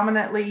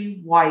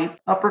predominantly white,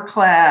 upper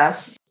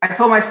class. I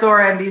told my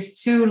story, and these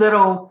two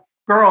little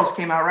girls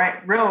came out, right,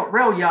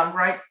 real young,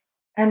 right,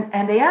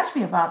 and they asked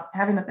me about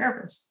having a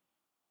therapist,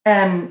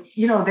 and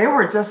they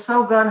were just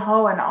so gun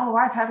ho, and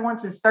I've had one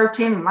since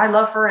 13, and I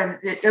love her, and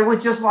it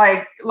was just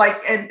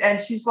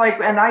and she's like,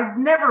 and I've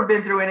never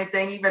been through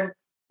anything even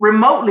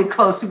remotely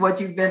close to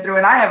what you've been through,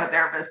 and I have a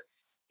therapist.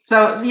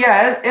 So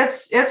yeah,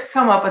 it's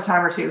come up a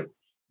time or two,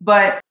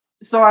 but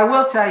so I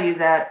will tell you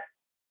that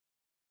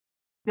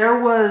there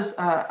was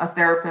a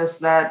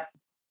therapist that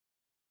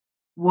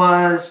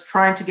was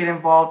trying to get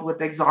involved with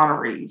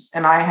exonerees,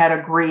 and I had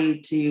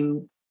agreed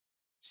to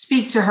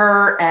speak to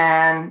her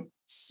and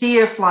see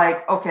if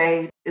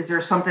okay, is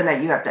there something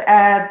that you have to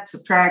add,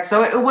 subtract?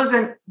 So it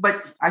wasn't,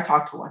 but I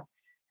talked to one.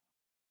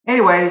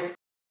 Anyways,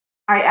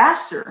 I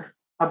asked her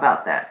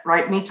about that,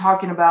 right? Me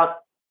talking about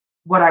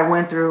what I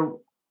went through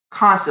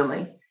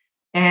constantly.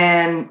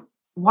 And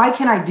why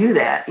can I do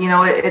that?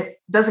 It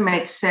doesn't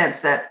make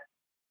sense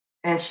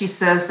and she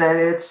says that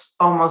it's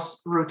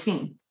almost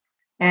routine.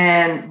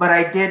 But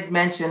I did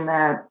mention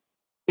that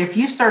if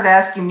you start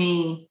asking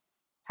me,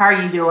 how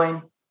are you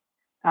doing?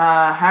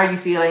 How are you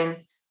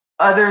feeling?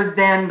 Other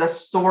than the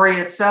story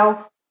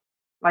itself,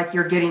 like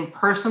you're getting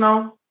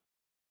personal,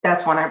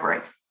 that's when I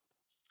break.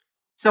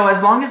 So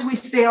as long as we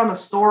stay on the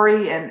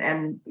story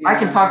and I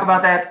can talk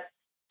about that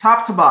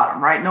top to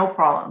bottom, right? No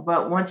problem.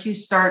 But once you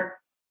start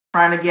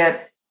trying to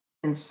get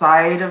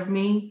inside of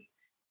me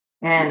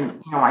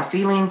and my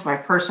feelings, my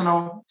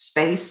personal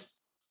space,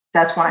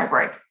 that's when I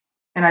break.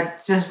 And I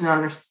just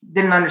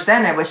didn't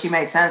understand that, but she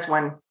made sense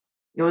when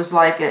it was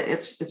like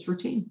it's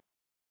routine.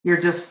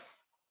 You're just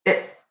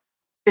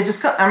it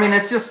just, I mean,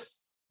 it's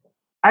just,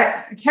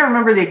 I can't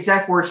remember the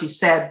exact word she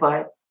said,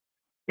 but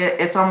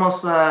it's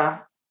almost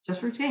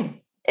just routine.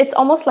 It's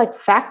almost like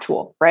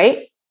factual,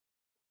 right?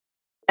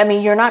 I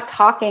mean, you're not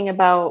talking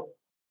about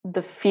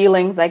the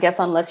feelings, I guess,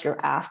 unless you're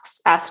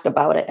asked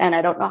about it. And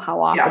I don't know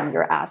how often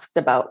you're asked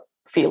about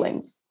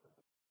feelings.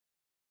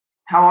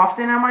 How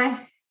often am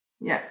I?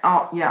 Yeah.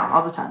 All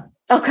the time.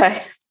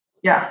 Okay.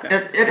 Yeah. Okay.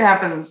 It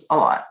happens a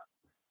lot.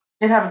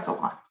 It happens a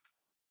lot.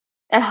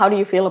 And how do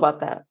you feel about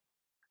that?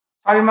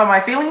 Talking about my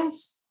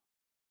feelings?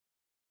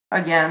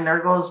 Again,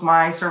 there goes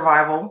my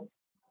survival.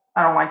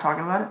 I don't like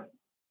talking about it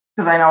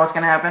because I know what's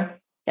going to happen.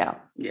 Yeah.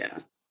 Yeah.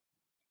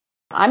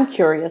 I'm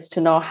curious to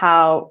know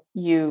how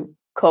you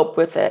cope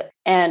with it.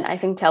 And I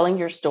think telling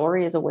your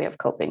story is a way of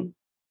coping.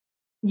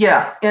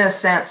 Yeah, in a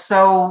sense.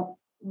 So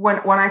when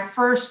I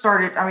first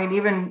started, I mean,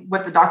 even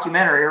with the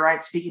documentary,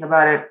 right, speaking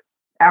about it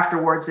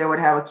afterwards, they would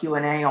have a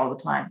Q&A all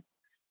the time.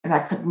 And I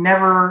could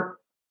never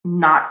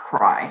not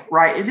cry,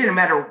 right? It didn't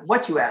matter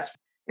what you asked.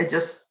 It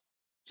just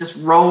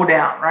rolled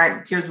down,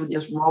 right? Tears would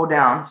just roll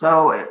down.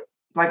 So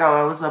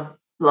I was a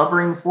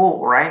blubbering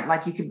fool, right?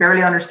 Like you could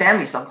barely understand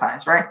me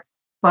sometimes, right?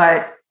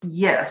 But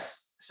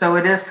yes, so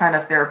it is kind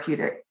of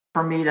therapeutic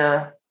for me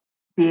to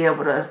be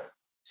able to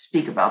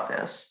speak about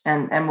this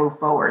and move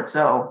forward.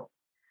 So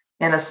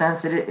in a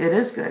sense, it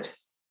is good.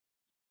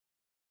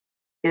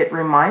 It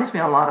reminds me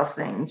a lot of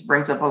things,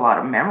 brings up a lot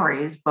of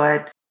memories,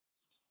 but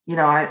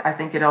I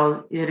think it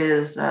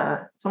is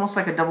it's almost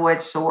like a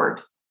double-edged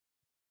sword.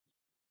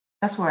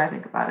 That's the way I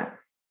think about it.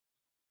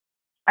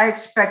 I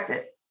expect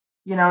it.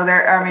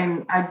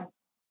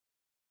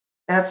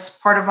 That's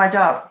part of my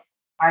job.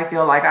 I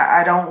feel like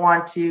I don't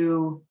want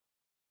to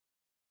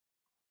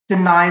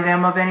deny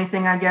them of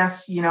anything, I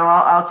guess.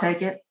 I'll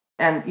take it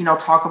and,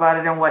 talk about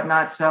it and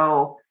whatnot.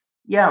 So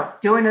yeah,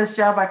 doing this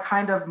job, I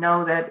kind of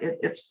know that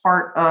it's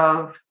part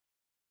of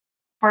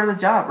the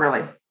job,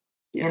 really.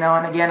 Yeah.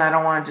 And again, I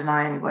don't want to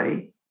deny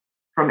anybody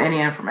from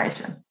any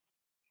information.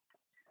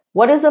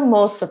 What is the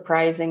most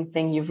surprising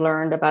thing you've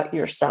learned about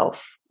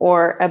yourself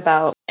or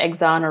about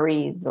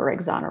exonerees or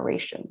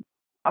exoneration?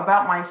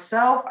 About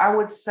myself, I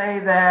would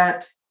say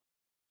that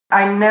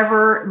I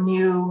never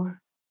knew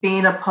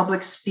being a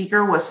public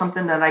speaker was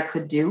something that I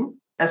could do,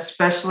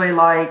 especially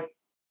like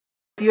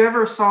if you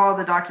ever saw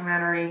the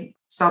documentary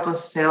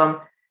Southwest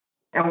Salem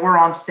and we're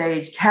on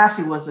stage,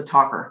 Cassie was the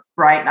talker,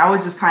 right? And I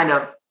was just kind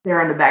of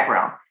there in the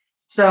background.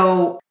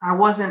 So I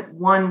wasn't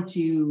one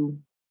to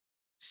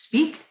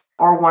speak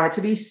or wanted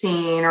to be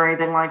seen or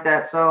anything like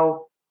that.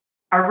 So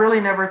I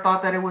really never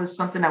thought that it was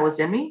something that was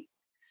in me.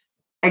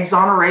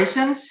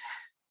 Exonerations,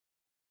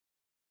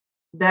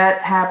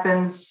 that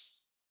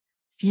happens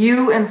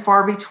few and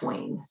far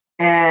between.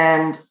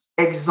 And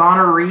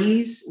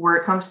exonerees, where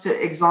it comes to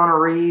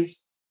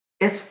exonerees,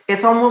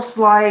 it's almost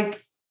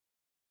like,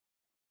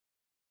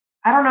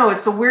 I don't know,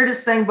 it's the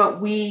weirdest thing, but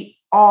we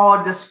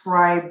all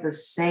describe the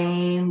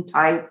same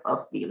type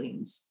of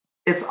feelings.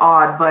 It's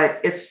odd, but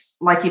it's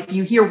like if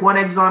you hear one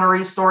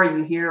exoneree story,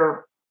 you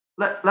hear,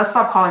 let's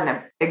stop calling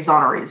them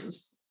exonerees.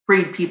 It's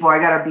freed people. I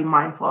got to be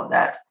mindful of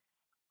that.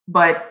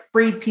 But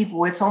freed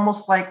people, it's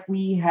almost like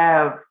we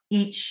have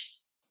each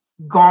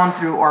gone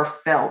through or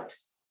felt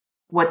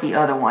what the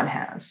other one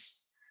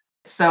has.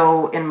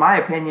 So in my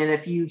opinion,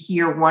 if you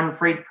hear one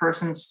freed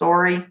person's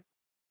story,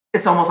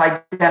 it's almost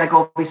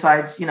identical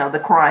besides,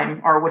 the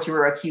crime or what you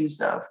were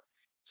accused of.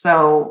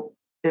 So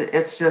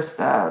it's just,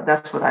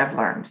 that's what I've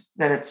learned,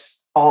 that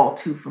it's all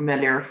too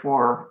familiar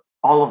for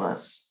all of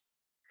us.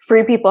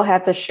 Free people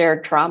have this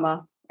shared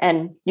trauma,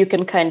 and you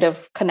can kind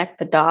of connect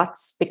the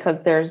dots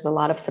because there's a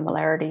lot of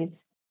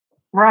similarities.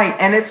 Right.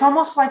 And it's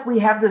almost like we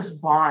have this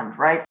bond,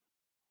 right?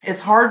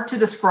 It's hard to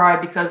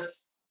describe because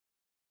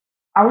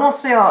I won't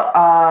say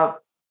I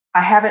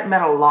haven't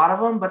met a lot of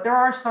them, but there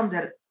are some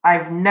that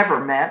I've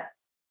never met.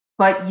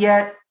 But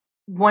yet,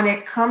 when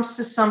it comes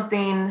to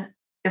something,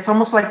 it's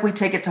almost like we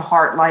take it to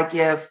heart. Like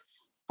if,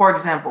 for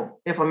example,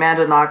 if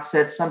Amanda Knox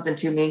said something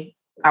to me,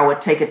 I would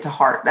take it to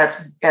heart.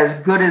 That's as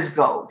good as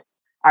gold.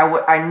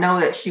 I know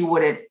that she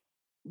wouldn't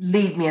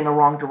lead me in the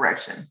wrong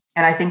direction.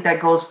 And I think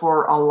that goes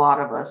for a lot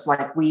of us.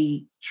 Like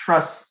we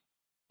trust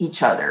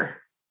each other.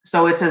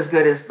 So it's as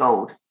good as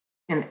gold,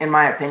 in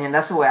my opinion.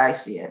 That's the way I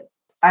see it.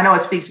 I know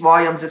it speaks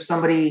volumes if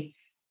somebody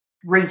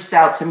reached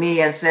out to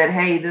me and said,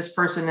 hey, this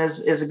person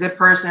is a good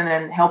person,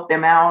 and help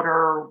them out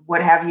or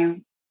what have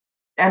you.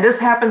 And this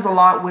happens a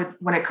lot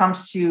when it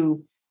comes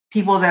to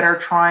people that are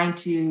trying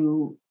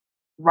to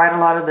write a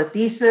lot of the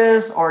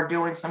thesis or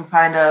doing some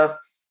kind of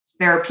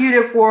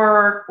therapeutic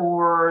work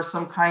or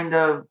some kind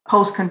of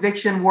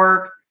post-conviction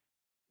work.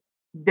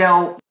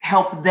 They'll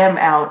help them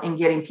out in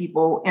getting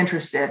people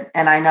interested.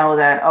 And I know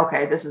that,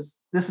 okay, this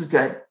is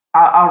good.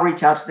 I'll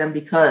reach out to them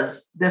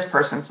because this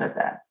person said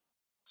that,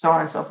 so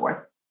on and so forth.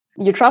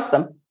 You trust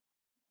them?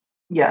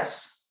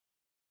 Yes,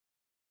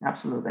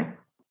 absolutely.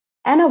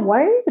 Anna,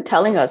 why are you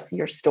telling us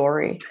your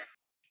story?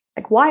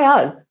 Like, why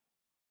us?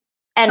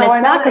 And So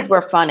it's not because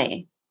we're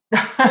funny.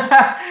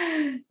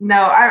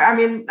 No, I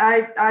mean,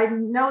 I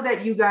know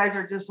that you guys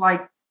are just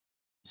like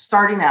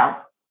starting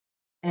out,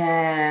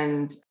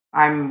 and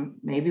I'm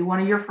maybe one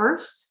of your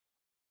first.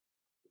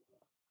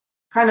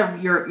 Kind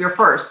of your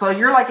first. So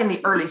you're like in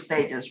the early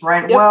stages,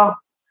 right? Yep. Well,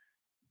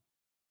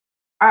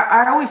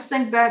 I always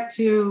think back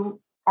to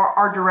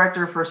our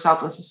director for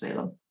Southwest of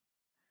Salem.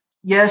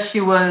 Yes,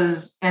 she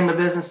was in the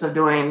business of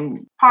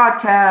doing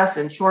podcasts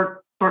and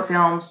short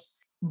films,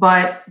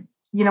 but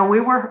we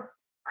were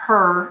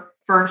her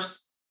first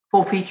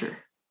full feature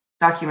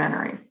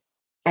documentary.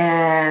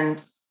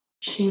 And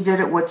she did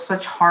it with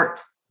such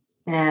heart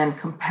and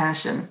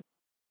compassion.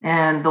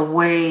 And the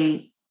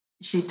way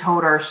she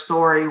told our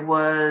story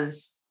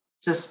was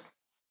just,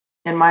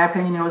 in my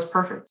opinion, it was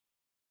perfect.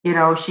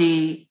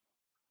 She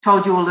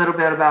told you a little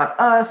bit about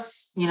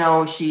us,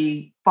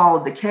 she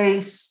followed the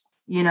case,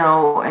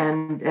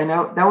 and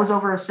that was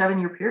over a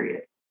 7-year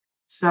period.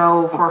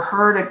 So for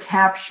her to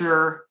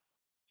capture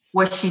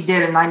what she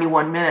did in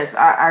 91 minutes,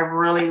 I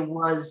really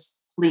was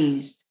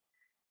pleased.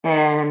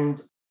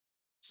 And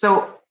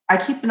so I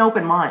keep an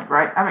open mind,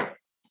 right? I mean,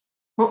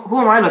 who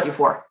am I looking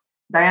for?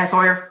 Diane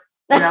Sawyer,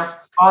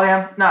 all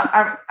them. No,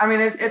 I mean,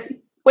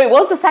 Wait,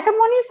 what was the second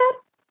one you said?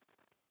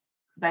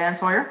 Diane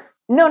Sawyer.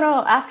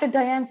 No, after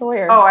Diane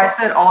Sawyer. Oh, I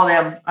said all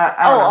them.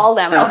 I don't know. All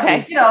them.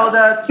 Okay.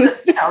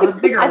 The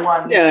bigger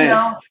one.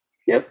 Yeah.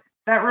 Yep.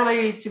 That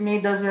really, to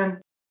me,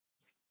 doesn't.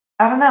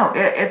 I don't know.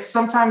 It's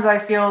sometimes I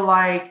feel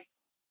like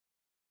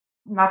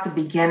not the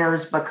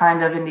beginners, but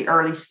kind of in the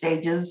early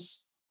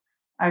stages.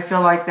 I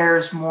feel like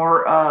there's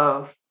more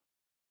of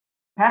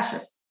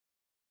passion.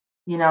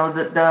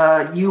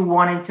 The you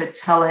wanting to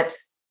tell it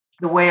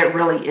the way it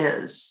really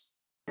is.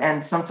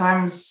 And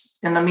sometimes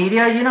in the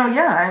media,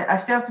 I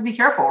still have to be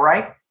careful,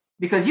 right?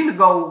 Because you could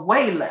go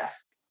way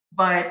left.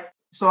 But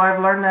so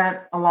I've learned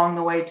that along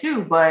the way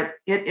too. But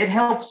it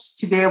helps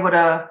to be able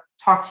to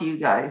talk to you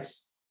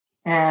guys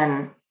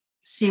and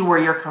see where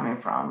you're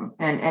coming from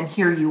and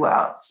hear you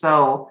out.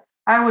 So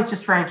I always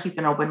just try and keep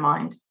an open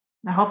mind.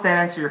 I hope that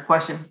answered your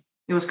question.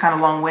 It was kind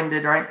of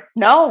long-winded, right?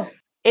 No,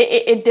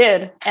 it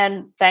did.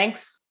 And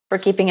thanks for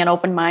keeping an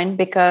open mind,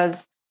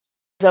 because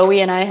Zoe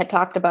and I had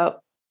talked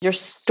about your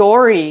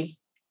story.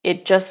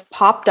 It just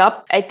popped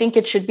up. I think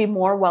it should be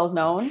more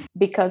well-known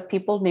because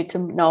people need to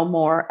know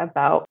more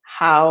about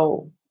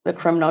how the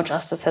criminal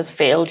justice has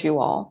failed you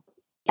all.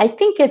 I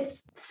think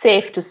it's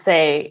safe to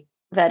say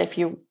that if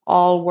you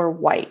all were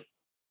white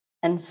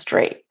and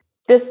straight,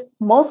 this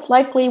most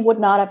likely would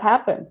not have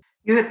happened.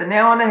 You hit the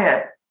nail on the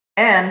head.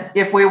 And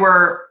if we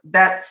were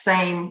that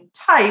same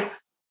type,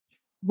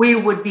 we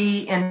would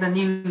be in the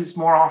news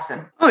more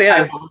often. Oh,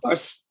 yeah, of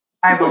course.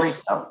 I believe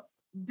so.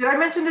 Did I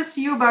mention this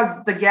to you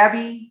about the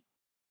Gabby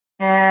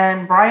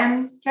and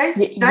Brian case?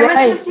 Did I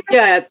mention this to you?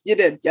 Yeah, you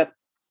did. Yep.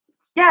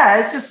 Yeah,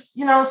 it's just,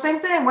 same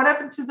thing. What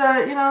happened to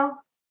the,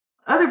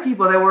 other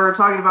people that were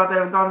talking about that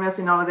have gone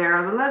missing over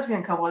there, the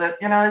lesbian couple that,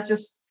 it's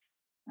just,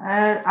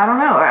 I don't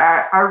know.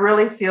 I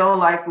really feel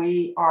like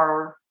we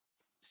are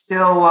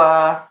still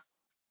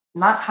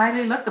not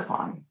highly looked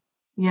upon.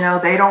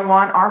 They don't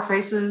want our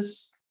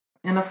faces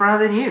in the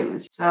front of the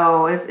news.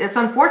 So it's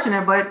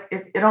unfortunate, but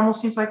it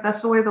almost seems like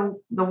that's the way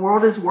the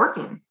world is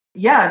working.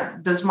 Yeah.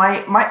 Does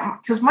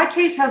because my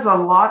case has a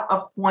lot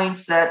of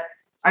points that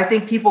I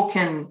think people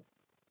can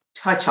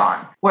touch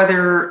on,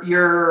 whether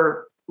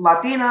you're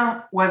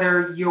Latina,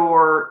 whether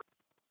you're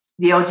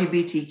the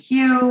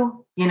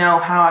LGBTQ,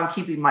 how I'm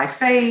keeping my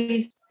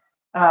faith,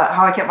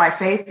 how I kept my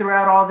faith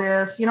throughout all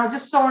this,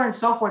 just so on and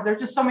so forth. There's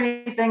just so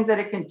many things that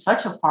it can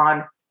touch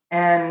upon.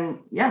 And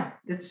yeah,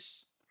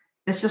 it's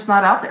just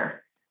not out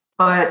there.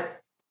 But,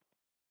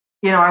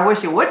 I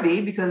wish it would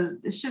be,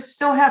 because this shit's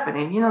still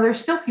happening.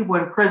 There's still people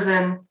in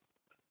prison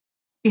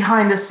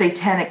behind this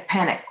satanic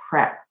panic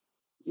crap.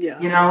 Yeah.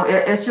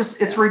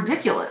 It's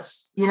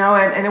ridiculous,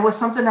 and it was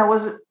something that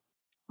was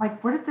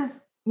like, where did this,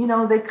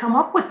 they come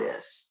up with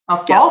this, a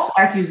false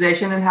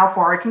accusation, and how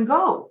far it can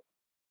go,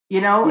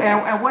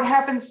 and what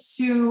happens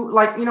to,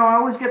 like, I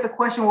always get the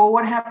question, well,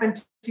 what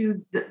happened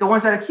to the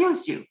ones that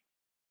accused you?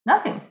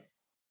 Nothing,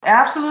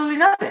 absolutely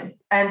nothing.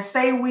 And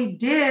say we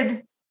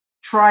did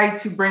try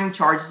to bring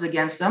charges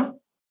against them,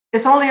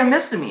 it's only a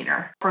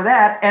misdemeanor for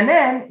that. And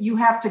then you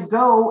have to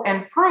go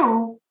and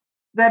prove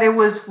that it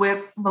was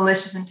with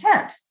malicious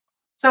intent.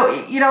 So,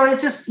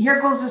 it's just, here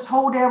goes this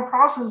whole damn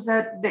process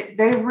that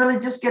they really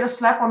just get a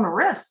slap on the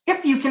wrist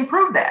if you can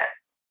prove that,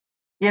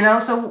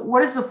 so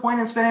what is the point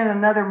in spending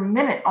another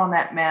minute on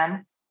that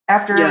man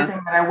after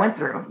everything that I went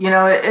through?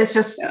 It's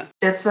just,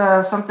 it's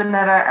something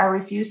that I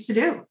refuse to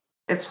do.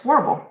 It's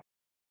horrible.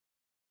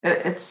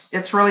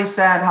 It's really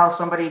sad how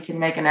somebody can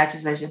make an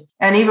accusation,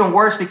 and even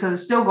worse, because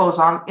it still goes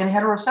on in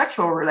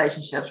heterosexual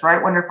relationships,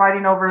 right? When they're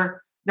fighting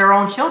over their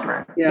own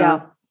children.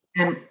 Yeah.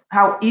 And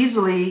how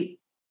easily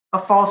a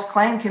false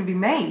claim can be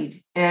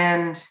made.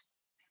 And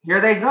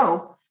here they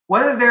go,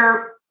 whether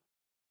they're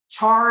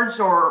charged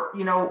or,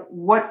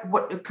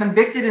 what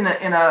convicted in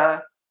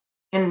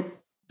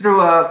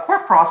through a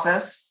court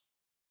process,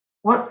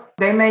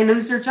 they may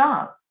lose their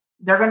job.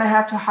 They're going to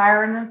have to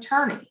hire an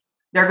attorney.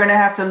 They're going to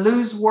have to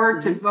lose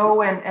work to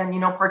go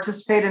and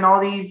participate in all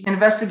these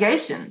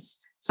investigations.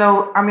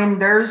 So,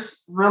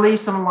 there's really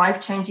some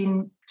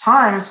life-changing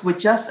times with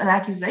just an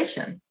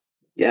accusation.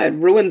 Yeah, it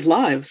ruins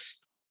lives.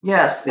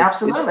 Yes,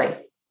 absolutely.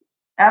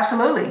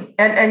 Absolutely.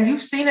 And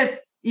you've seen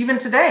it even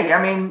today.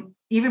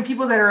 Even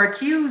people that are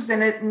accused,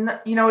 and it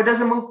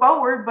doesn't move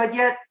forward, but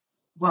yet,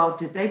 well,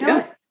 did they do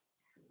it?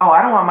 Oh,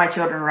 I don't want my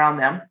children around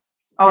them.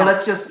 Oh,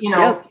 let's just,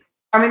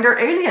 they're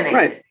alienated.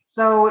 Right.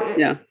 So,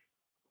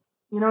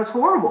 it's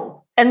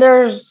horrible. And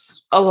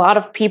there's a lot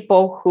of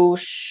people who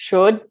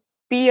should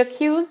be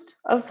accused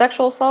of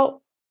sexual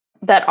assault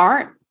that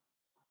aren't.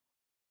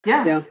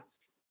 Yeah. Yeah.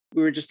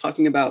 We were just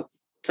talking about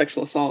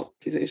sexual assault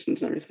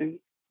accusations and everything.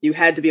 You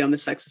had to be on the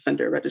sex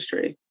offender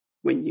registry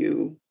when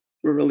you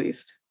were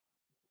released.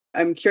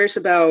 I'm curious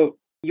about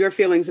your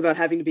feelings about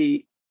having to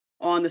be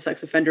on the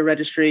sex offender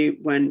registry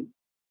when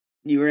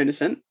you were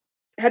innocent.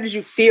 How did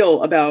you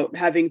feel about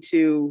having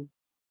to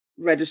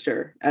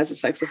register as a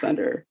sex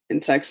offender in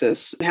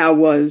Texas? How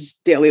was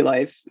daily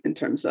life in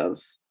terms of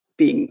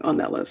being on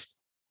that list?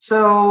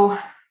 So,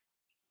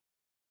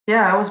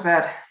 yeah, it was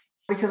bad,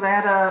 because I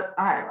had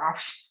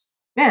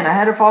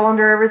to fall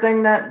under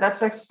everything that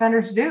sex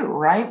offenders do,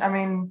 right?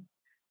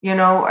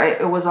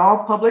 It was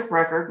all public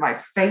record. My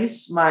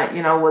face,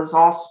 was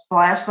all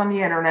splashed on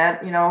the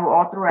internet,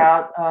 all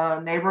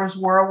throughout. Neighbors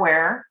were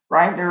aware,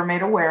 right? They were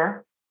made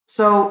aware.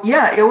 So,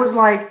 yeah, it was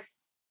like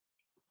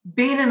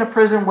being in a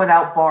prison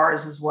without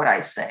bars is what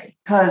I say,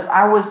 because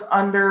I was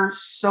under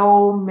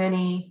so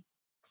many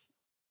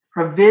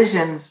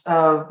provisions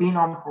of being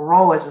on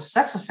parole as a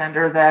sex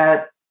offender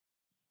that,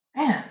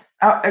 man,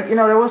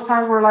 there was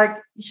times where, like,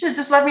 you should have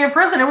just let me in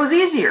prison. It was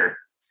easier,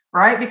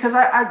 right? Because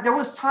there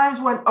was times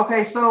when,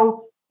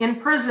 so in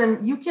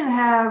prison, you can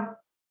have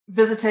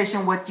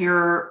visitation with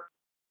your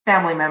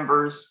family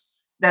members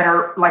that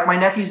are like my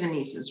nephews and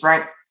nieces,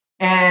 right?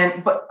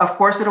 But of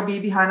course it'll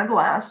be behind a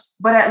glass,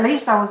 but at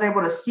least I was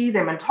able to see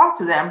them and talk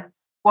to them.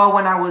 Well,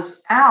 when I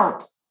was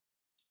out,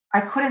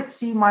 I couldn't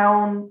see my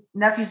own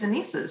nephews and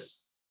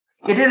nieces.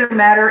 It didn't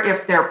matter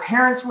if their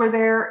parents were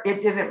there.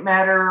 It didn't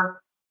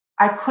matter.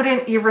 I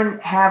couldn't even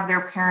have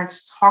their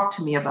parents talk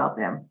to me about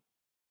them.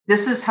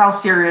 This is how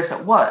serious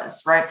it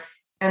was, right?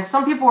 And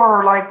some people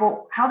are like,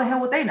 well, how the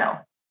hell would they know?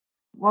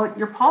 Well,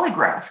 you're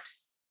polygraphed.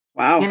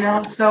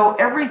 Wow. So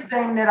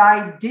everything that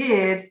I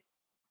did,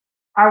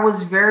 I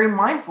was very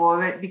mindful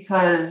of it,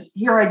 because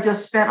here I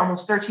just spent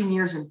almost 13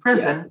 years in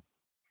prison.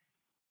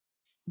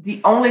 Yeah.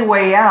 The only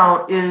way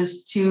out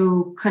is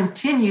to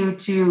continue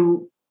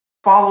to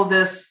follow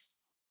this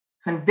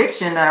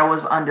conviction that I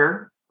was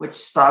under, which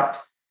sucked.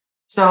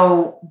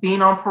 So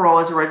being on parole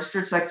as a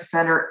registered sex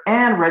offender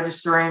and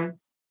registering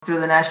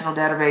through the national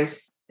database,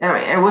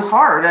 it was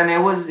hard. And it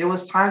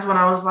was times when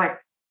I was like,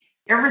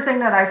 everything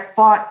that I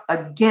fought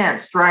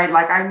against, right?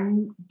 Like, I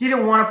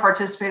didn't want to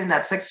participate in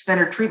that sex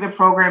offender treatment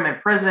program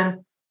in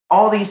prison,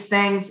 all these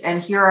things.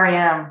 And here I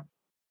am,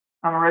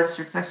 I'm a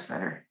registered sex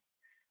offender.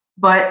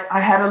 But I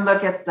had to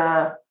look at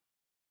the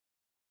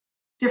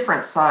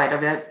different side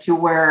of it, to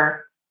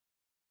where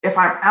if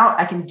I'm out,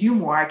 I can do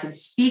more. I can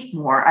speak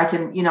more. I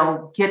can,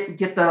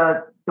 get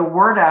the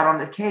word out on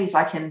the case.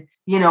 I can,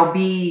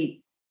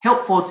 be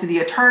helpful to the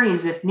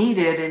attorneys if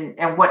needed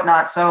and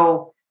whatnot.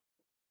 So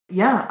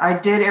Yeah, I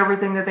did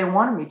everything that they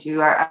wanted me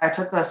to. I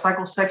took a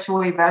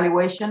psychosexual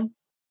evaluation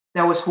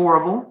that was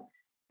horrible.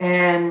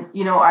 And,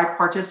 I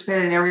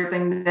participated in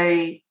everything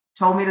they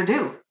told me to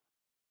do.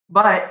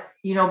 But,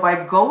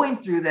 by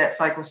going through that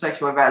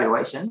psychosexual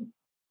evaluation,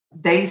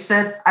 they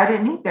said I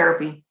didn't need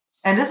therapy.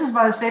 And this is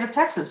by the state of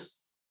Texas.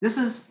 This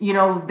is,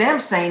 them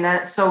saying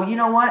that. So, you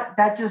know what?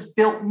 That just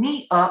built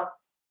me up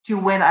to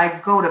when I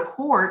go to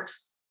court,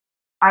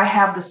 I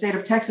have the state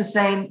of Texas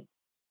saying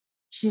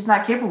she's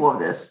not capable of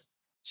this.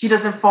 She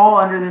doesn't fall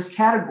under this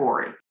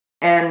category.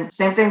 And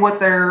same thing with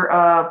their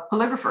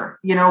polygrapher.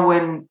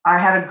 When I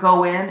had to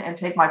go in and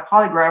take my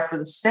polygraph for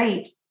the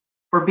state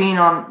for being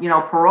on,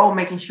 parole,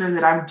 making sure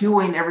that I'm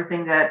doing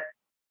everything that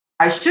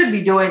I should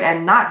be doing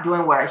and not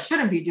doing what I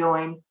shouldn't be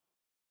doing,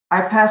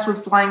 I passed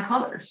with flying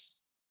colors.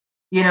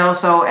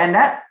 So, and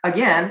that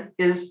again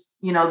is,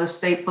 the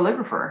state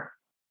polygrapher.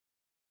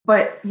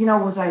 But,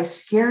 was I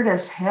scared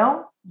as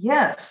hell?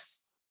 Yes,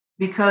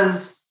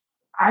 because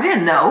I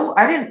didn't know.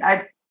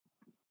 I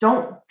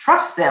don't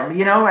trust them,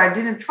 I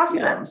didn't trust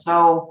them.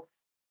 So,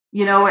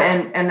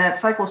 and that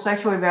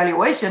psychosexual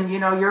evaluation,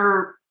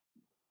 you're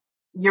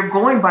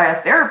going by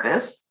a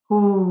therapist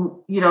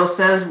who,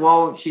 says,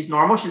 well, she's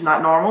normal, she's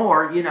not normal,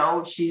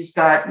 or, she's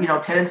got,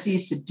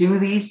 tendencies to do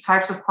these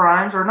types of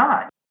crimes or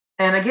not.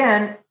 And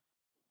again,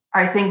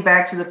 I think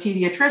back to the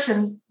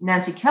pediatrician,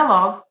 Nancy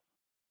Kellogg,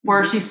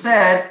 where she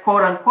said,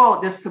 quote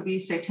unquote, this could be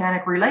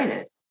satanic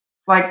related.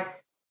 Like,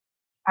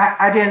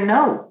 I didn't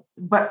know,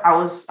 but I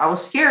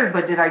was scared,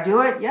 but did I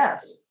do it?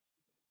 Yes.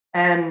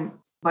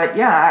 But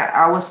yeah,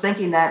 I was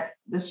thinking that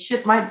this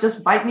shit might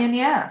just bite me in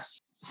the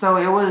ass. So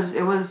it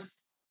was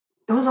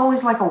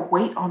always like a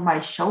weight on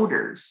my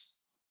shoulders.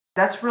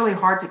 That's really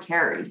hard to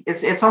carry.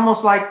 It's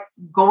almost like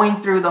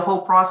going through the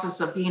whole process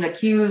of being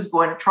accused,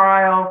 going to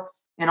trial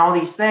and all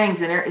these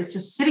things. And it's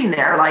just sitting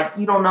there like,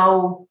 you don't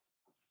know,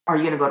 are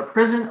you going to go to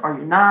prison? Are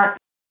you not?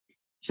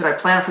 Should I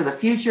plan for the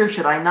future?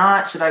 Should I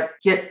not? Should I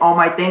get all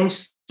my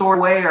things stored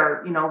away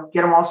or,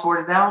 get them all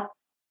sorted out?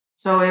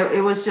 So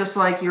it was just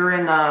like you're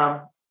in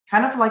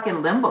kind of like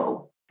in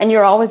limbo. And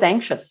you're always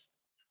anxious.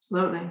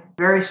 Absolutely.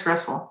 Very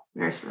stressful.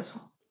 Very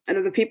stressful. And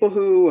of the people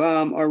who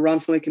are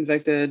wrongfully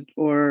convicted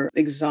or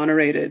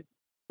exonerated,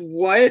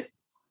 what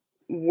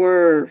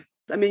were,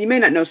 you may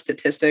not know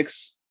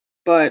statistics,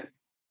 but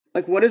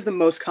like what is the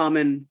most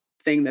common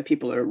thing that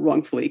people are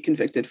wrongfully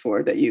convicted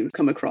for that you've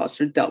come across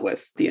or dealt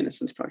with the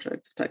Innocence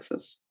Project of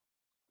Texas?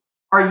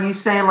 Are you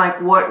saying like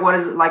what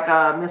is it, like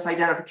a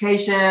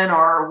misidentification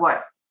or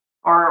what?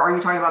 Or are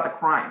you talking about the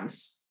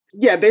crimes?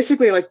 Yeah,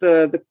 basically like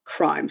the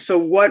crime. So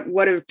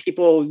what are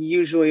people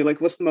usually like?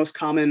 What's the most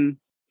common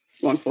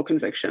wrongful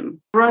conviction?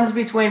 It runs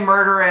between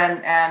murder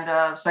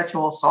and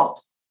sexual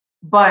assault.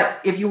 But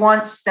if you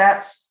want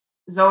stats,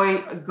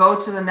 Zoe, go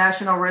to the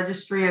National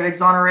Registry of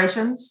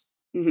Exonerations.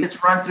 Mm-hmm.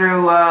 It's run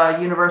through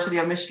University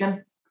of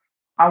Michigan.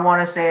 I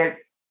want to say it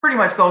pretty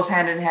much goes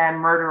hand in hand,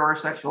 murder or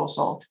sexual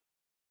assault.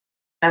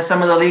 And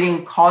some of the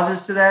leading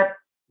causes to that,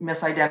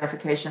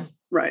 misidentification.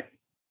 Right.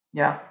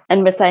 Yeah.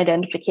 And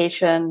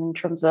misidentification in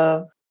terms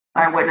of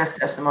eyewitness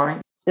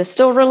testimony. They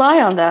still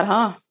rely on that,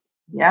 huh?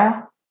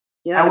 Yeah.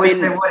 Yeah. I wish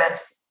they wouldn't.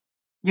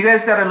 You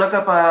guys got to look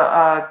up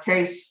a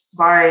case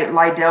by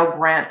Lydell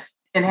Grant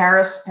in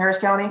Harris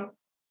County.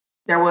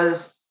 There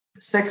was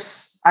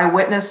 6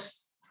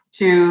 eyewitness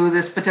to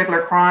this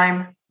particular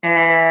crime,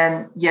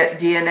 and yet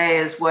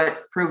DNA is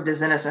what proved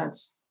his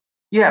innocence.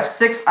 You have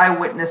 6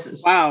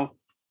 eyewitnesses. Wow.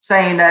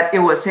 Saying that it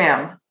was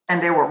him,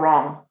 and they were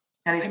wrong.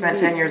 And he spent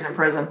 10 years in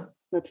prison.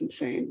 That's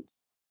insane.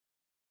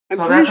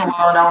 So that's a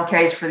well-known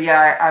case for the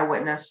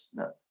eyewitness.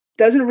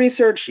 Doesn't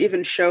research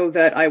even show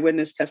that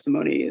eyewitness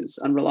testimony is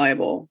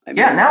unreliable?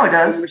 Now it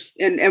does.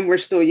 And we're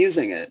still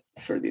using it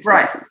for these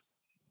right. cases.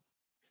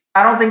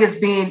 I don't think it's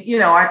being,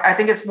 I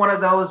think it's one of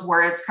those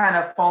where it's kind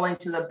of falling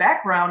to the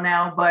background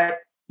now, but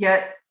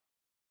yet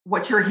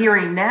what you're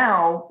hearing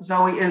now,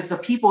 Zoe, is the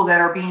people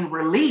that are being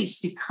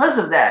released because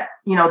of that,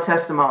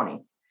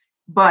 testimony.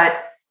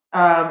 But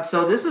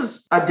so this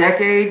is a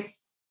decade,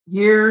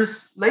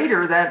 years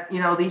later that,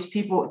 these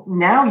people,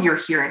 now you're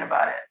hearing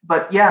about it.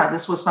 But yeah,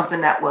 this was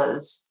something that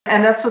was,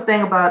 and that's the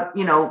thing about,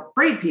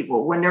 freed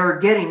people when they're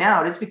getting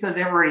out, it's because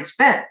they've already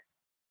spent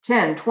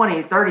 10,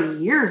 20, 30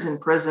 years in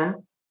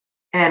prison.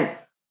 And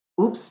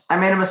oops, I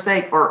made a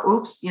mistake, or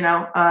oops,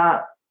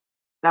 that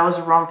was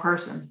the wrong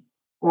person,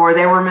 or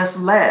they were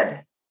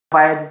misled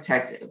by a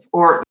detective,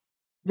 or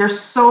there's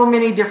so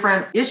many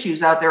different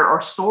issues out there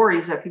or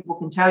stories that people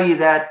can tell you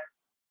that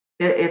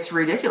it's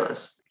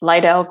ridiculous.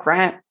 Lydell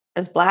Grant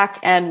is Black,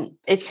 and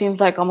it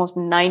seems like almost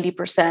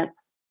 90%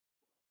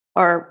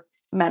 are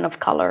men of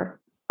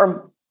color,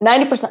 or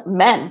 90%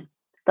 men.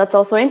 That's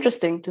also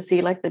interesting to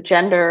see, like the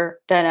gender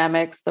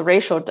dynamics, the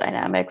racial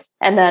dynamics,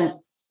 and then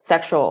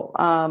sexual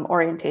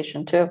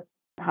orientation too,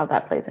 how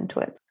that plays into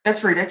it.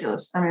 That's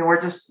ridiculous. I mean,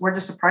 we're just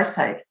a price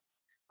tag,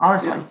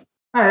 honestly.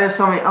 Yeah. There's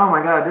so many. Oh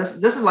my God, this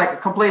is like a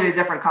completely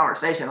different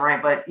conversation,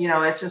 right? But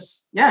it's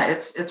just,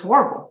 it's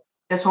horrible.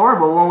 It's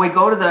horrible. When we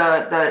go to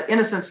the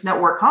Innocence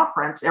Network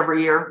conference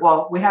every year,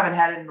 well, we haven't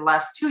had it in the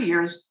last 2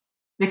 years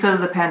because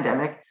of the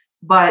pandemic.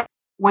 But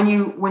when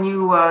you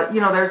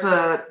there's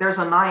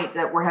a night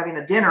that we're having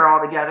a dinner all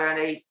together,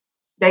 and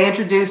they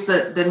introduce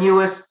the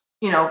newest,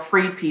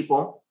 freed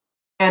people,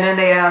 and then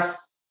they ask,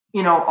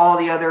 all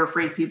the other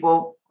freed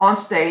people on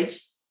stage,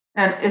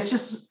 and it's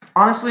just,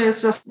 honestly,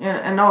 it's just,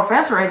 and no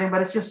offense or anything,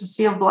 but it's just a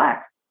sea of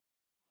black.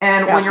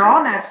 And when you're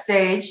on that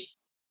stage,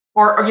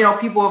 or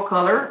people of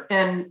color,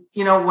 and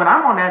when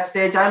I'm on that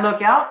stage, I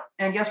look out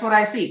and guess what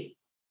I see?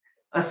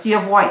 A sea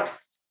of white.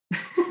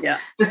 Yeah.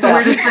 It's the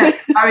weirdest thing.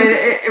 I mean,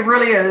 it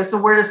really is. It's the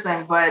weirdest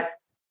thing, but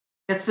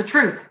it's the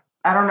truth.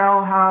 I don't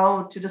know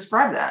how to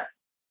describe that.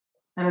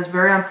 And it's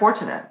very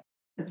unfortunate.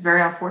 It's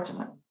very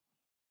unfortunate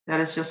that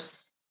it's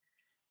just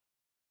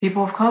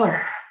people of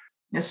color.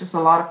 It's just a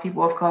lot of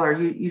people of color.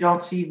 You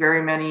don't see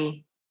very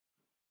many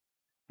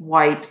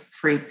white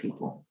freed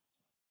people.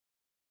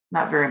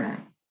 Not very many.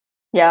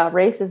 Yeah,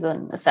 race is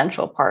an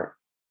essential part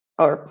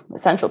or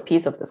essential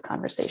piece of this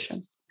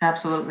conversation.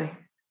 Absolutely.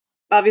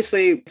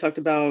 Obviously, we talked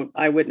about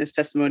eyewitness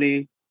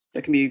testimony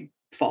that can be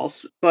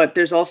false, but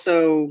there's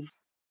also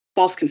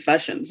false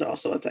confessions are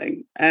also a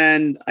thing.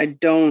 And I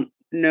don't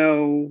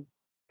know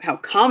how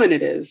common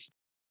it is.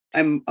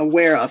 I'm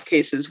aware of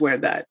cases where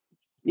that,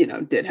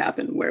 did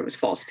happen, where it was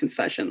false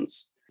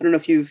confessions. I don't know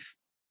if you've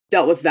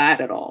dealt with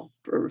that at all,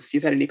 or if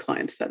you've had any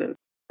clients that have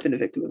been a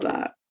victim of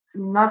that.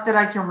 Not that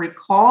I can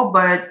recall,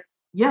 but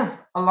yeah,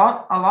 a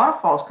lot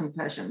of false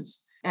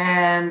confessions.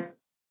 And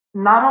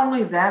not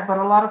only that, but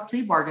a lot of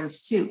plea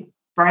bargains too,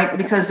 right?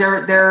 Because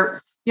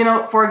they're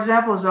for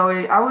example,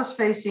 Zoe, I was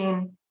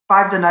facing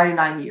 5 to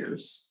 99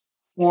 years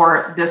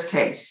for this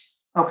case.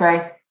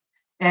 Okay.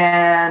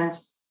 And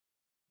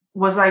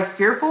was I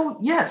fearful?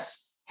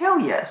 Yes. Hell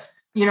yes.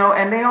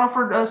 And they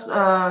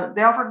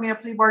offered me a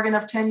plea bargain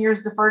of 10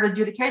 years deferred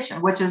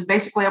adjudication, which is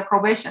basically a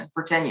probation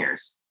for 10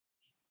 years.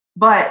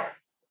 But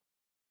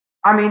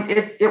I mean,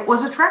 it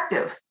was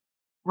attractive,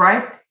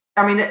 right?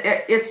 I mean,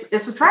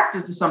 it's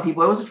attractive to some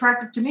people. It was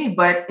attractive to me,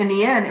 but in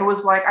the end, it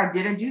was like, I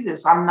didn't do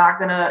this. I'm not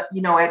gonna,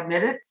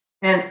 admit it,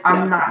 and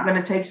I'm not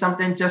gonna take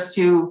something just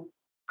to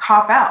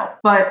cop out.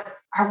 But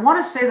I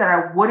want to say that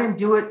I wouldn't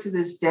do it to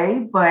this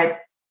day, but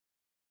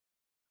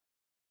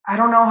I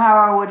don't know how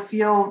I would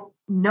feel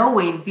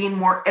being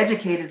more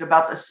educated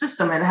about the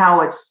system and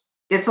how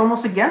it's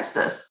almost against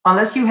us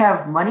unless you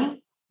have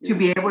money to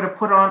be able to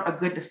put on a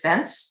good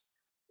defense,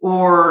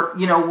 or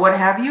what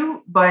have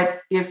you.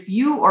 But if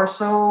you are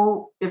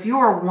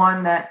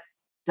one that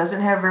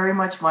doesn't have very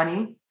much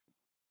money,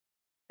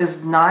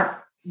 is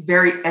not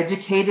very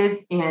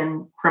educated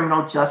in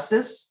criminal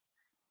justice,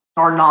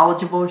 or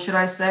knowledgeable, should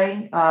I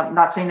say,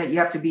 not saying that you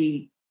have to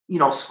be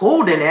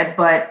schooled in it,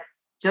 but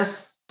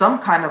just some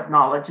kind of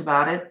knowledge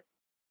about it,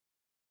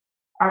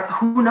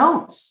 who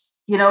knows.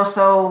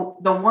 So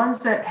the ones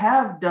that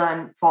have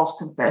done false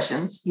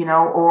confessions,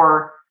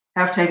 or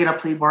have taken a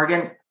plea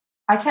bargain,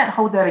 I can't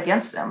hold that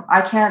against them.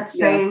 I can't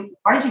say,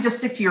 why don't you just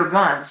stick to your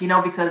guns?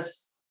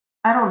 Because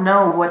I don't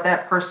know what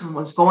that person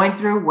was going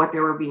through, what they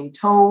were being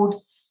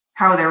told,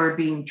 how they were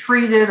being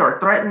treated or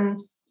threatened.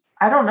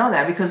 I don't know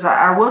that, because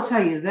I will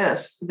tell you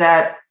this,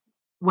 that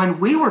when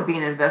we were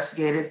being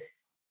investigated,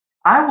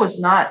 I was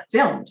not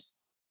filmed.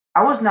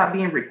 I was not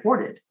being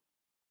recorded.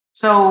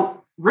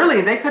 So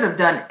really, they could have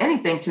done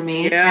anything to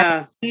me.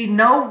 Yeah. And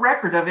no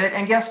record of it.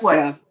 And guess what?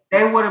 Yeah.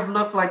 They would have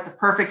looked like the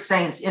perfect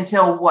saints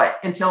until what?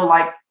 Until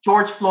like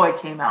George Floyd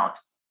came out.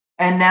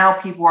 And now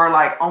people are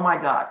like, oh my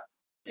God,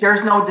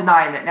 there's no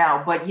denying it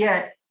now. But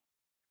yet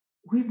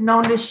we've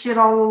known this shit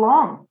all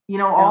along.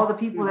 All the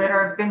people that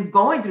have been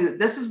going through it.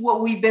 This is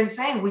what we've been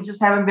saying. We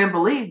just haven't been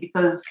believed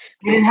because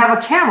we didn't have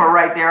a camera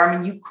right there. I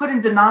mean, you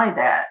couldn't deny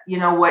that,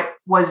 what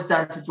was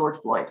done to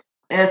George Floyd.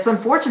 And it's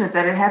unfortunate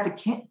that it had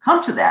to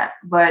come to that.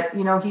 But,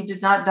 he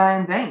did not die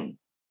in vain.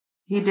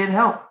 He did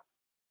help.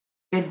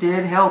 It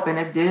did help, and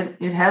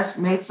it has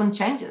made some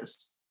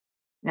changes.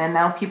 And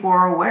now people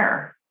are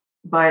aware.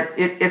 But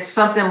it's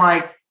something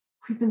like,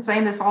 we've been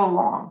saying this all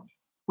along.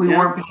 We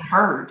weren't being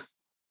heard.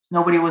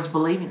 Nobody was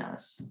believing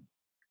us.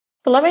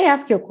 So let me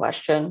ask you a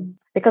question.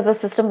 Because the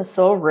system is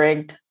so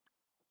rigged,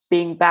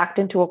 being backed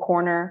into a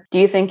corner, do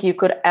you think you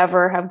could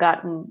ever have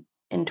gotten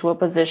into a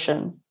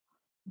position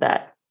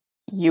that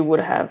you would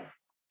have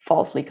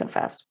falsely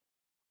confessed?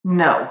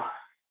 No.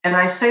 And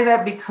I say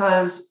that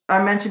because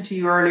I mentioned to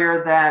you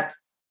earlier that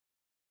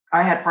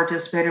I had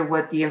participated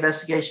with the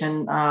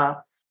investigation,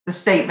 the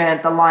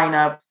statement, the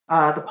lineup,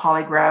 the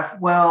polygraph.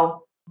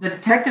 Well, the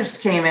detectives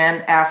came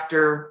in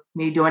after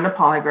me doing the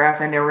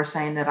polygraph, and they were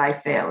saying that I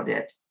failed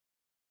it.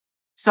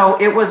 So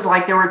it was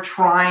like they were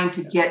trying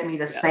to get me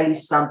to say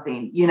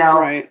something,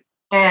 Right.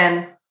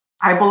 And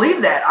I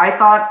believe that. I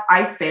thought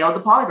I failed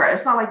the polygraph.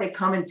 It's not like they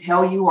come and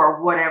tell you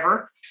or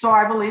whatever. So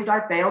I believed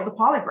I failed the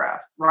polygraph,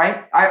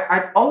 right?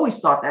 I always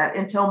thought that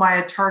until my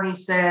attorney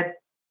said,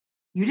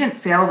 you didn't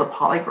fail the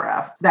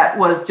polygraph. That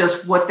was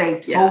just what they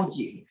told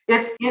you.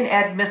 It's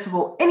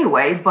inadmissible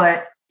anyway,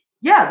 but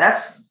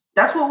that's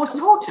what was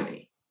told to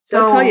me.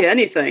 So they'll tell you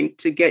anything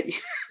to get you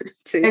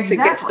to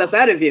get stuff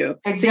out of you.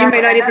 Exactly. So you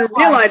may not even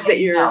realize that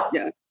you're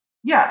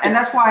Yeah. And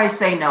that's why I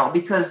say no,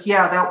 because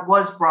that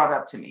was brought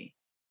up to me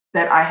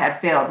that I had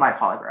failed my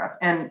polygraph.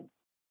 And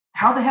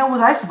how the hell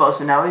was I supposed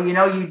to know?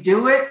 You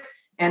do it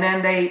and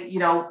then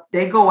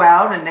they go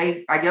out and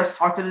they, I guess,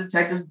 talk to the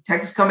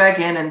detectives come back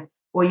in and,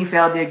 well, you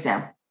failed the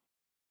exam.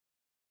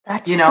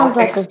 That just sounds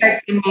like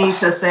expecting me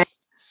to say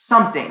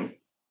something.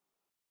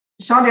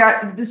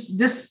 Shandi,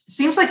 this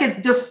seems like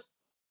it just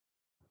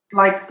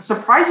like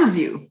surprises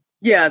you.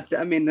 Yeah,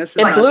 I mean, this is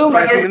not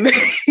surprising to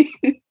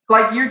me.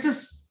 Like you're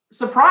just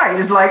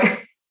surprised,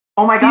 like,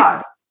 oh my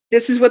God.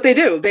 This is what they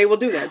do. They will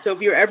do that. So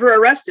if you're ever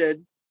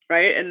arrested,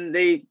 right, and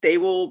they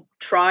will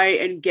try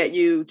and get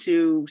you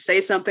to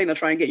say something, they'll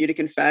try and get you to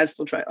confess,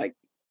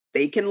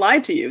 they can lie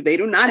to you. They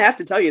do not have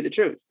to tell you the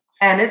truth.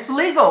 And it's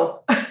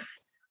legal.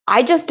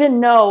 I just didn't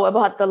know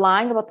about the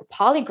lying about the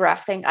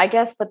polygraph thing, I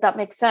guess, but that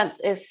makes sense.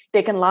 If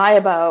they can lie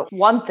about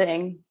one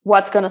thing,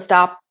 what's going to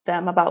stop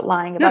them about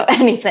lying about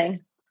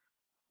anything?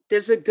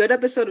 There's a good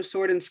episode of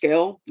Sword and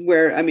Scale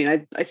where, I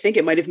mean, I think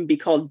it might even be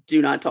called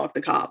Do Not Talk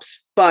to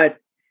Cops, but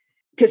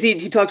because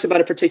he talks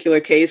about a particular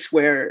case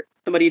where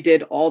somebody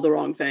did all the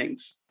wrong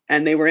things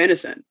and they were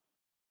innocent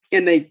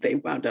and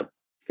they wound up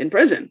in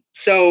prison.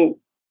 So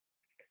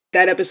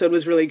that episode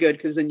was really good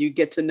because then you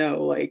get to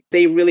know, like,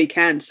 they really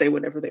can say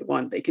whatever they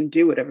want. They can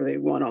do whatever they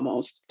want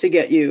almost to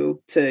get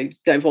you to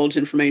divulge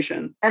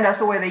information. And that's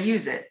the way they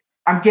use it.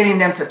 I'm getting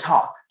them to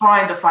talk,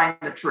 trying to find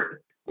the truth.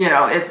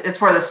 It's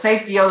for the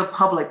safety of the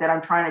public that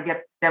I'm trying to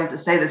get them to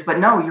say this. But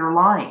no, you're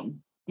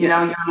lying.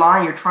 You're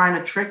lying. You're trying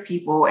to trick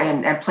people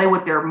and play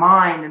with their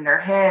mind and their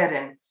head.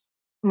 And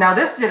now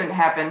this didn't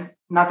happen,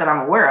 not that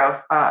I'm aware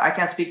of. I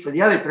can't speak for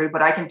the other three,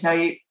 but I can tell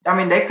you, I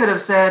mean, they could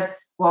have said,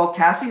 well,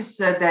 Cassie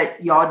said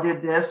that y'all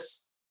did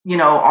this,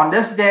 on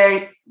this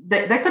day.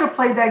 They could have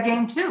played that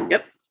game too.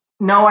 Yep.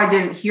 No, I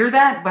didn't hear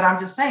that, but I'm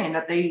just saying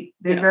that they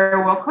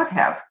very well could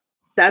have.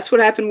 That's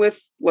what happened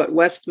with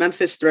West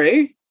Memphis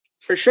 3,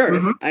 for sure.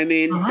 Mm-hmm. I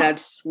mean,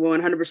 that's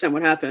 100%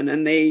 what happened.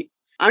 And I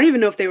don't even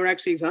know if they were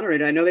actually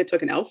exonerated. I know they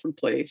took an Alfred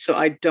plea, so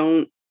I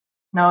don't.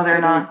 No, they're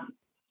not.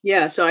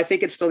 Yeah, so I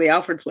think it's still the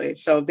Alfred plea.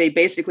 So they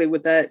basically,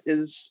 what that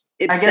is,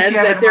 it says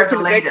that they're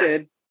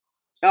convicted.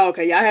 Oh,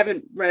 okay. Yeah, I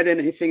haven't read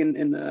anything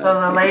in the.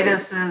 So the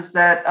latest is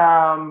that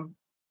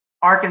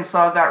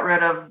Arkansas got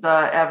rid of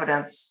the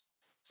evidence,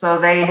 so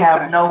they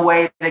have no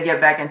way to get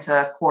back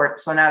into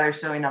court. So now they're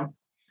suing them.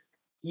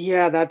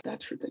 Yeah,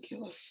 that's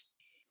ridiculous.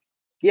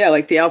 Yeah,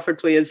 like the Alfred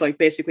plea is like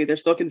basically they're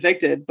still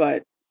convicted,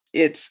 but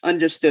it's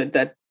understood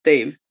that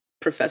they've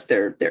professed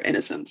their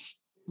innocence.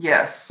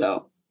 Yes.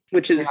 So,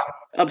 which is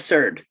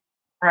absurd.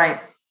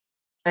 Right.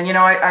 And,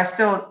 I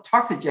still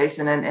talk to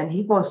Jason and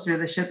he goes through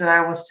the shit that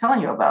I was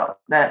telling you about,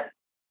 that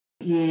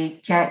he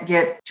can't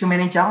get too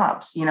many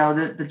jobs.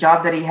 The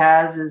job that he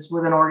has is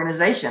with an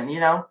organization,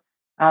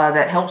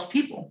 that helps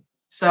people.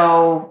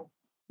 So,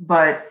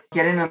 but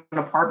getting an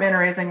apartment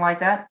or anything like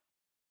that,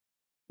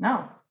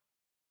 no.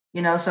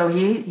 So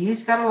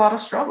he's got a lot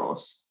of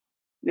struggles.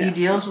 Yeah. He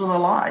deals with a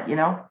lot,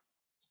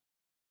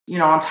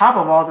 on top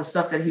of all the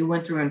stuff that he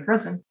went through in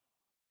prison,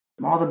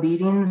 all the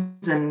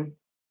beatings and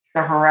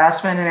the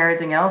harassment and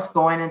everything else,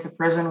 going into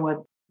prison with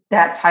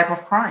that type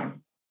of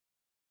crime.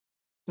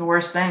 The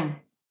worst thing.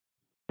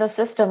 The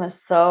system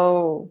is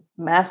so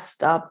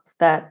messed up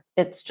that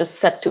it's just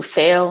set to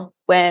fail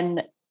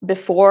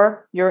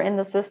before you're in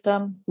the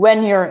system,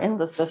 when you're in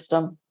the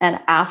system, and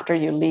after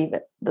you leave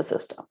the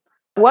system.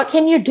 What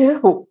can you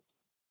do?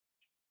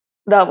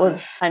 That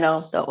was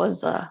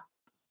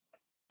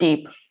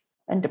deep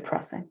and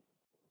depressing.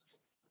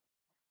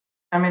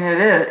 I mean, it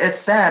is. It's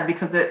sad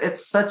because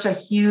it's such a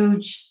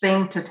huge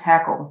thing to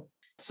tackle.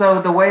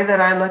 So the way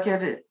that I look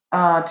at it,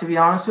 to be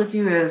honest with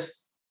you,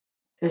 is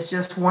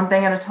just one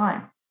thing at a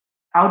time.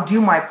 I'll do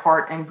my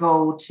part and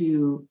go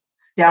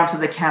down to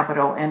the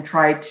Capitol and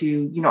try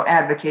to,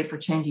 advocate for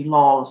changing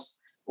laws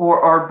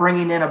or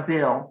bringing in a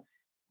bill.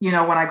 When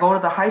I go to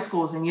the high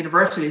schools and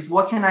universities,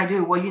 what can I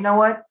do? Well, you know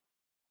what?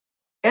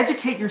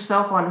 Educate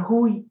yourself on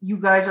who you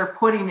guys are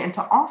putting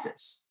into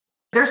office.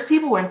 There's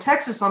people in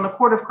Texas on the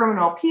Court of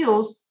Criminal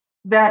Appeals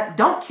that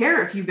don't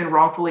care if you've been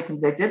wrongfully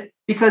convicted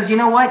because you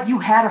know what? You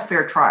had a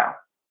fair trial.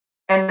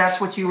 And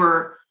that's what you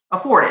were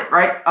afforded,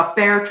 right? A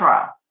fair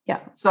trial. Yeah.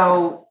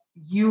 So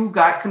you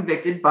got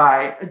convicted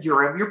by a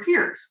jury of your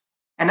peers.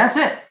 And that's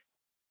it.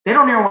 They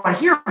don't even want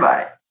to hear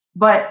about it.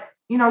 But,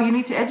 you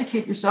need to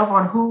educate yourself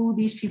on who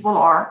these people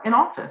are in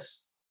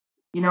office,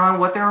 and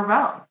what they're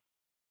about.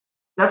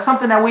 That's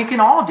something that we can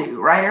all do,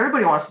 right?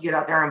 Everybody wants to get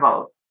out there and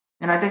vote.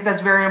 And I think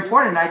that's very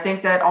important. I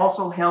think that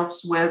also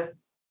helps with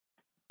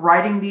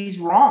righting these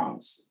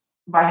wrongs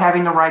by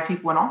having the right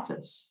people in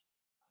office.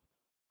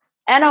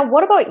 Anna,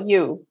 what about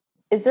you?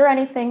 Is there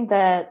anything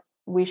that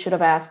we should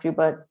have asked you,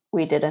 but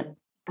we didn't?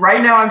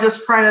 Right now, I'm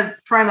just trying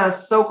to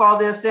soak all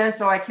this in,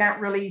 so I can't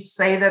really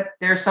say that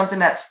there's something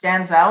that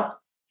stands out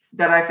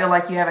that I feel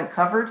like you haven't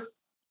covered.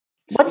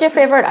 What's your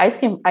favorite ice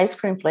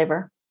cream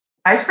flavor?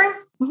 Ice cream?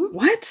 Mm-hmm.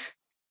 What?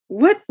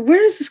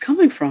 Where is this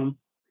coming from?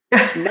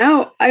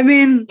 No, I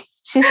mean,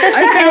 she said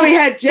I barely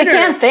had dinner. She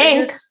can't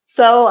think.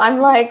 So I'm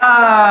like,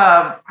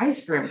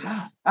 ice cream.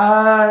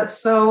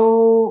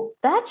 So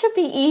that should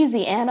be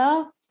easy,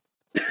 Anna.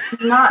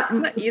 not, It's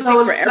not easy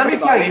so for let me tell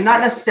everybody. you,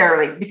 not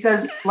necessarily,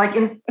 because like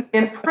in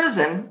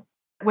prison,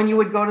 when you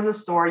would go to the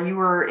store, you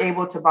were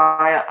able to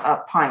buy a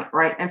pint,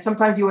 right? And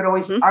sometimes you would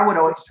always, I would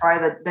always try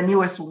the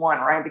newest one,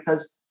 right?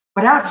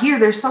 But out here,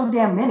 there's so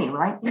damn many,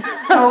 right?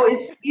 So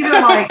it's either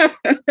like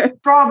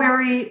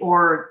strawberry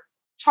or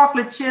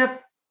chocolate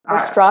chip. Or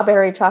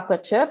strawberry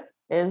chocolate chip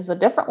is a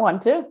different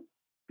one too.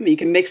 I mean, you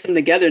can mix them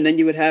together and then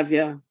you'd have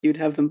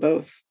them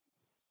both.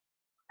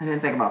 I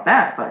didn't think about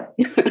that, but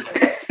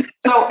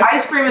so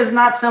ice cream is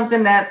not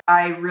something that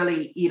I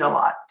really eat a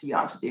lot, to be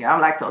honest with you. I'm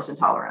lactose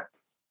intolerant.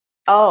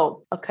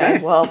 Oh, okay.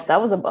 Well,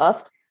 that was a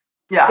bust.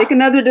 Yeah. Pick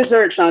another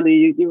dessert,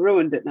 Shandi. You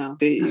ruined it now.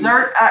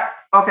 Dessert?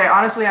 Okay,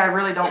 honestly, I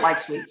really don't like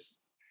sweets.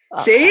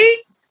 Okay.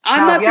 See?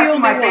 I'm not the only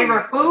my one.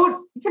 favorite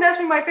food. You can ask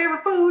me my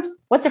favorite food.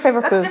 What's your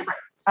favorite food? Different.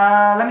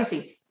 Let me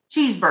see.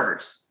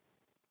 Cheeseburgers.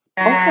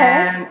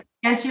 And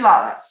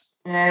enchiladas.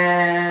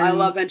 And I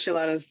love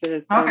enchiladas.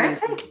 They're okay.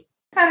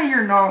 Kind of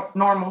your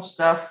normal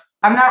stuff.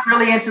 I'm not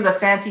really into the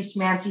fancy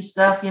smancy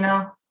stuff, you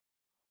know.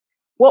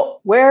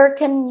 Well, where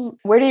do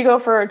you go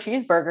for a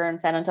cheeseburger in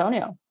San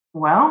Antonio?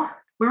 Well,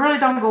 we really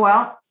don't go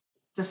out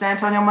to San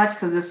Antonio much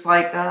because it's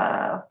like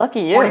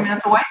lucky you. 40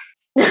 minutes away.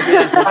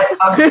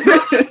 A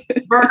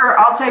good burger,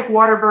 I'll take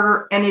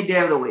Whataburger any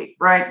day of the week,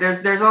 right?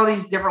 There's all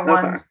these different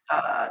ones,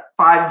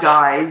 Five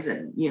Guys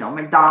and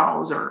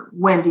McDonald's or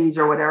Wendy's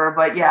or whatever.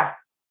 But yeah,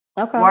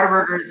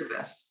 Whataburger is the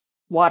best.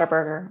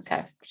 Whataburger.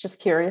 Okay, just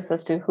curious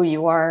as to who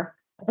you are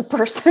as a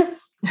person.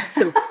 It's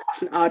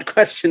an odd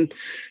question.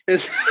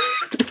 It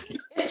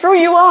threw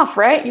you off,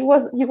 right? You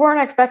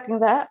weren't expecting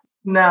that.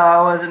 No,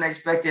 I wasn't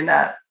expecting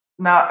that.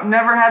 No, I've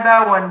never had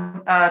that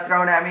one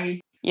thrown at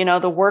me.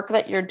 The work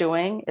that you're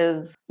doing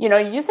is,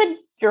 you said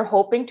you're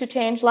hoping to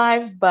change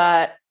lives,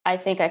 but I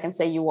think I can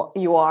say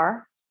you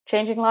are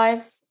changing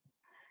lives.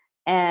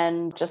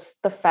 And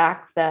just the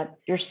fact that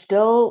you're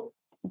still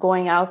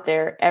going out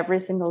there every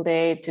single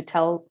day to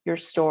tell your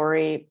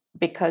story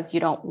because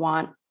you don't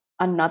want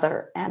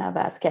another Anna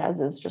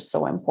Vasquez is just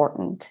so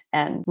important.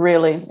 And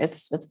really,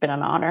 it's been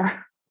an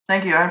honor.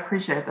 Thank you. I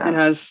appreciate that. It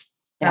has.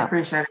 Yeah. I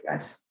appreciate it,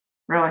 guys.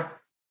 Really.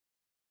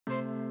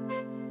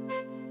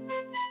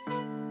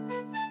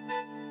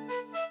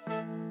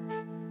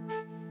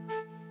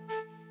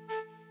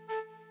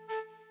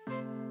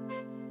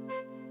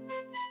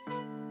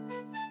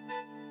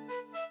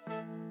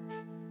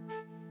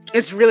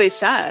 It's really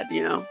sad,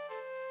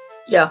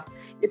 Yeah.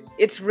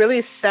 It's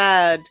really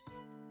sad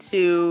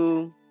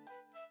to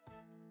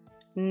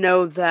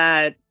know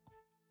that,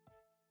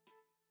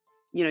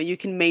 you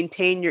can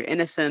maintain your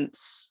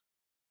innocence,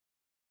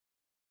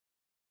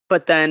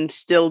 but then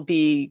still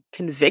be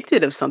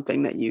convicted of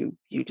something that you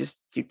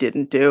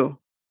didn't do.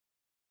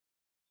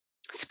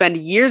 Spend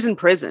years in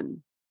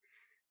prison,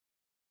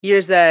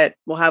 years that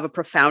will have a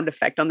profound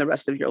effect on the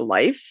rest of your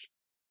life.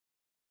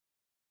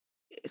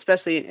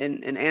 Especially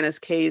in Anna's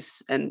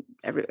case and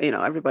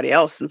everybody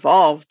else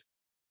involved.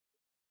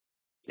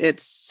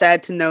 It's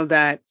sad to know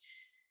that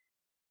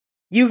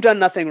you've done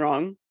nothing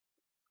wrong.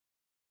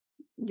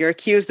 You're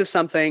accused of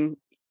something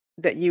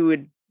that you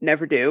would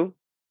never do.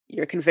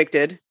 You're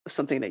convicted of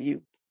something that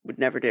you would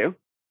never do.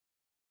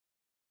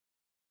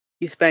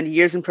 You spend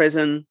years in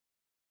prison.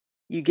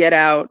 You get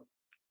out.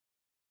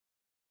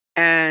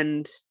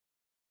 And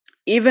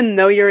even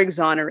though you're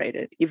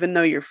exonerated, even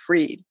though you're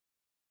freed,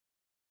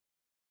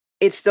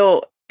 it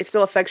still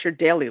affects your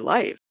daily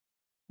life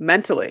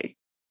mentally.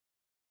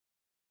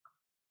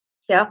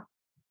 Yeah.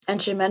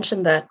 And she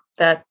mentioned that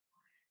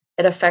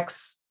it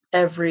affects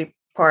every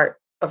part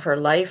of her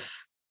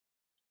life,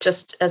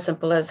 just as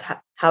simple as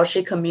how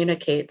she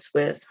communicates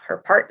with her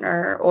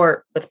partner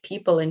or with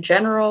people in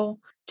general,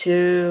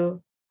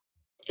 to,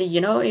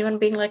 even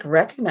being like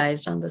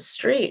recognized on the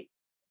street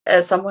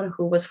as someone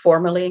who was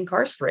formerly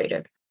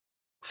incarcerated.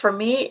 For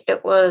me,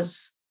 it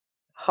was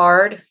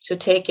hard to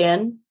take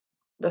in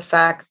the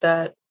fact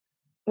that,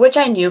 which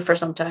I knew for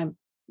some time,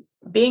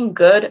 being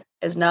good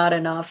is not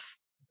enough,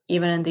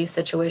 even in these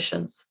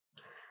situations.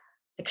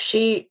 Like,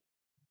 she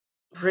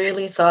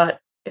really thought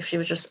if she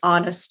was just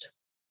honest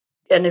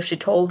and if she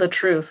told the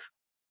truth,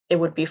 it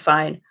would be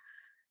fine.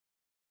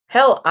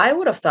 Hell, I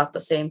would have thought the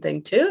same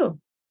thing too.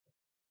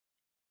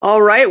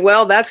 All right.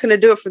 Well, that's going to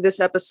do it for this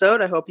episode.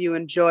 I hope you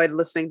enjoyed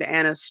listening to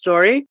Anna's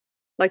story.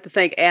 I'd like to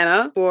thank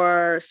Anna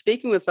for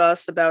speaking with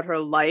us about her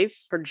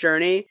life, her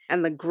journey,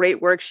 and the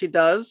great work she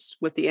does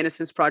with the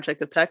Innocence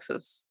Project of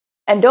Texas.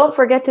 And don't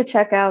forget to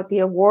check out the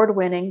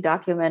award-winning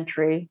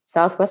documentary,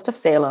 Southwest of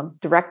Salem,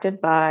 directed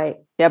by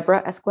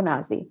Deborah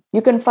Esquenazi.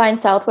 You can find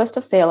Southwest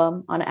of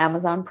Salem on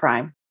Amazon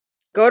Prime.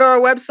 Go to our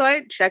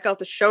website, check out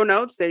the show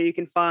notes. There you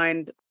can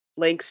find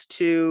links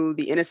to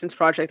the Innocence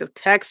Project of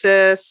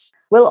Texas.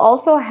 We'll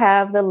also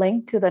have the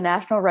link to the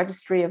National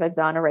Registry of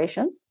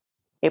Exonerations,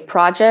 a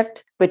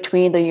project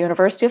between the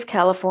University of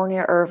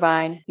California,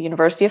 Irvine, the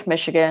University of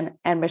Michigan,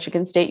 and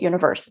Michigan State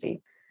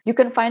University. You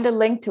can find a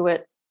link to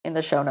it in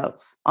the show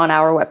notes on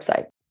our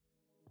website.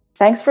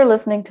 Thanks for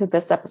listening to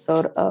this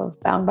episode of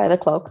Bound by the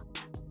Cloak.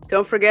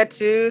 Don't forget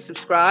to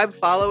subscribe,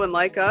 follow, and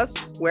like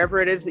us wherever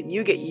it is that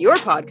you get your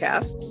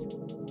podcasts.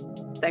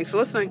 Thanks for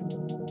listening.